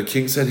cave where the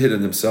kings had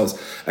hidden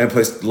themselves, and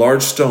placed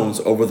large stones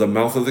over the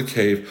mouth of the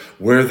cave,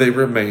 where they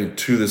remain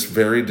to this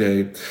very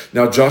day.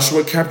 Now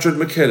Joshua captured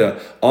Makeda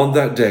on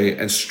that day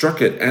and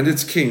struck it and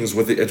its kings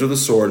with the edge of the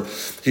sword.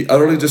 He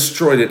utterly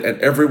destroyed it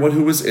and everyone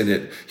who was in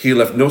it. He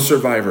left no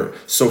survivor.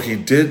 So he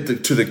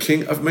did to the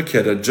king of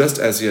Makeda just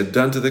as he had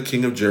done to the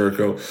king of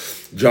Jericho.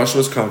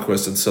 Joshua's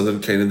conquest in southern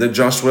Canaan. Then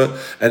Joshua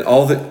and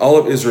all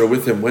of Israel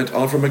with him went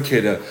on from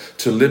Makeda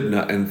to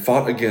Libnah and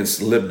fought against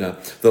Libnah.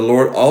 The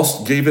Lord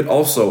also gave it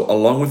also,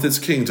 along with its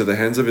king, to the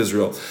hands of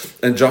Israel.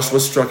 And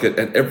Joshua struck it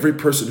and every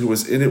person who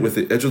was in it with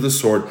the edge of the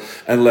sword,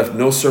 and left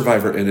no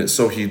survivor in it.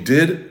 So he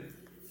did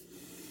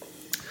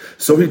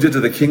to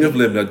the king of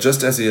Libnah,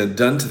 just as he had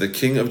done to the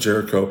king of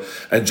Jericho.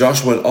 And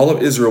Joshua and all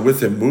of Israel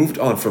with him moved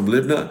on from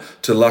Libnah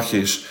to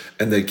Lachish,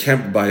 and they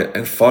camped by it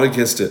and fought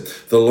against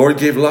it. The Lord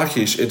gave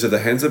Lachish into the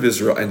hands of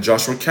Israel, and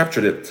Joshua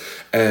captured it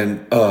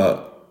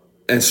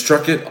and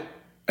struck it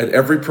and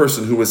every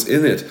person who was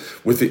in it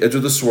with the edge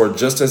of the sword,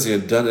 just as he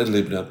had done at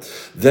Libnah.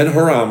 Then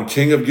Horam,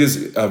 king of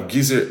Gezer,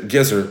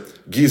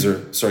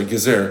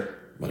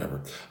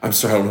 whatever. I'm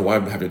sorry, I don't know why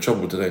I'm having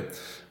trouble today.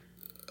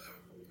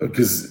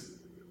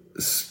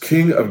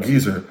 King of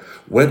Gezer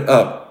went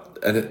up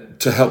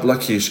to help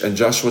Lachish, and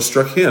Joshua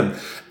struck him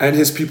and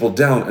his people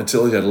down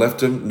until he had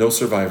left him no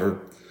survivor.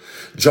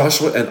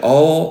 Joshua and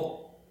all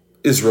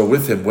Israel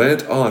with him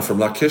went on from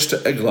Lachish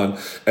to Eglon,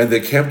 and they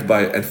camped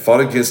by it and fought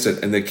against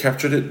it, and they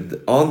captured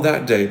it on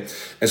that day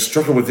and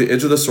struck it with the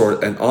edge of the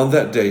sword, and on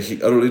that day he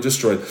utterly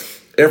destroyed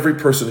every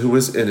person who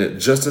was in it,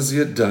 just as he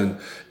had done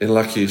in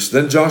Lachish.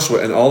 Then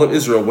Joshua and all of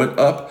Israel went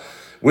up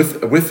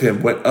with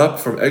him, went up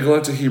from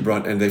Eglon to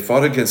Hebron, and they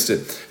fought against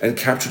it and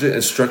captured it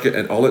and struck it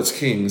and all its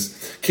king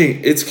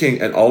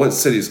and all its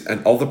cities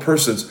and all the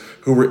persons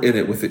who were in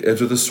it with the edge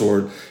of the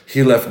sword.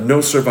 He left no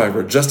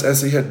survivor, just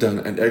as he had done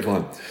at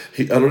Eglon.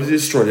 He utterly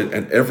destroyed it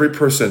and every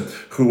person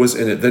who was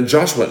in it. Then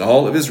Joshua and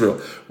all of Israel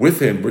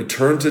with him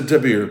returned to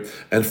Debir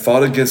and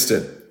fought against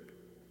it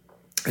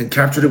and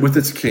captured it with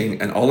its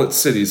king and all its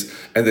cities,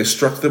 and they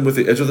struck them with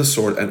the edge of the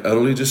sword and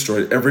utterly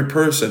destroyed every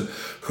person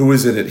who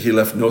was in it. He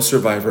left no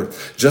survivor,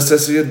 just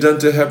as he had done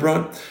to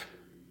Hebron,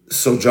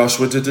 So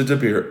Joshua did to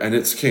Debir and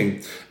its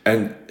king,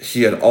 and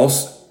he had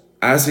also,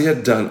 as he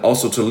had done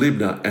also to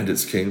Libnah and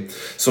its king.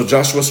 So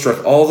Joshua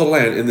struck all the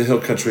land in the hill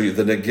country,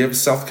 the Negev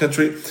south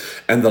country,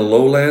 and the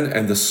lowland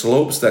and the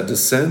slopes that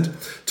descend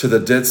to the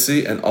Dead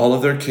Sea, and all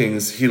of their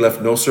kings. He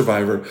left no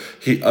survivor.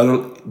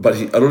 But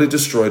he utterly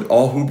destroyed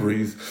all who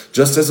breathed,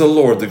 just as the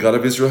Lord, the God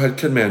of Israel, had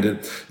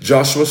commanded.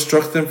 Joshua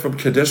struck them from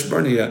Kadesh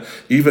Barnea,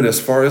 even as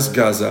far as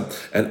Gaza,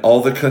 and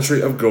all the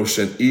country of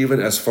Goshen,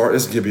 even as far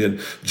as Gibeon.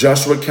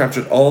 Joshua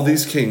captured all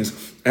these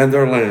kings and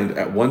their land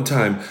at one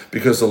time,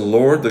 because the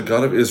Lord, the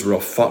God of Israel,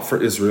 fought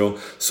for Israel.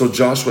 So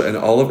Joshua and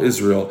all of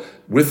Israel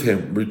with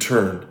him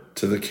returned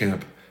to the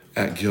camp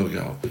at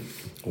Gilgal.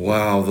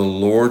 Wow, the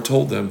Lord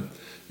told them,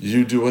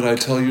 you do what I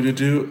tell you to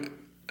do,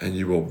 and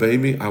you obey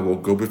me, I will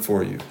go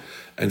before you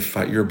and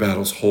fight your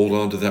battles. Hold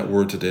on to that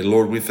word today.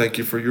 Lord, we thank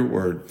you for your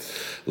word.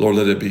 Lord,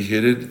 let it be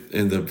hidden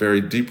in the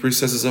very deep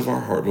recesses of our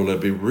heart. Lord, let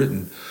it be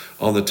written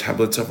on the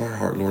tablets of our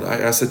heart. Lord, I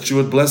ask that you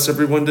would bless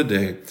everyone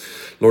today.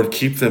 Lord,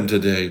 keep them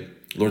today.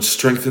 Lord,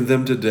 strengthen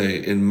them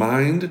today in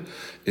mind,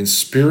 in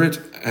spirit,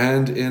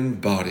 and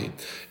in body.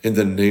 In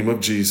the name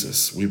of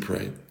Jesus, we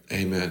pray.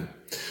 Amen.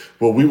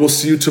 Well, we will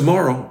see you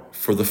tomorrow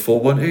for the full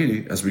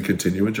 180 as we continue in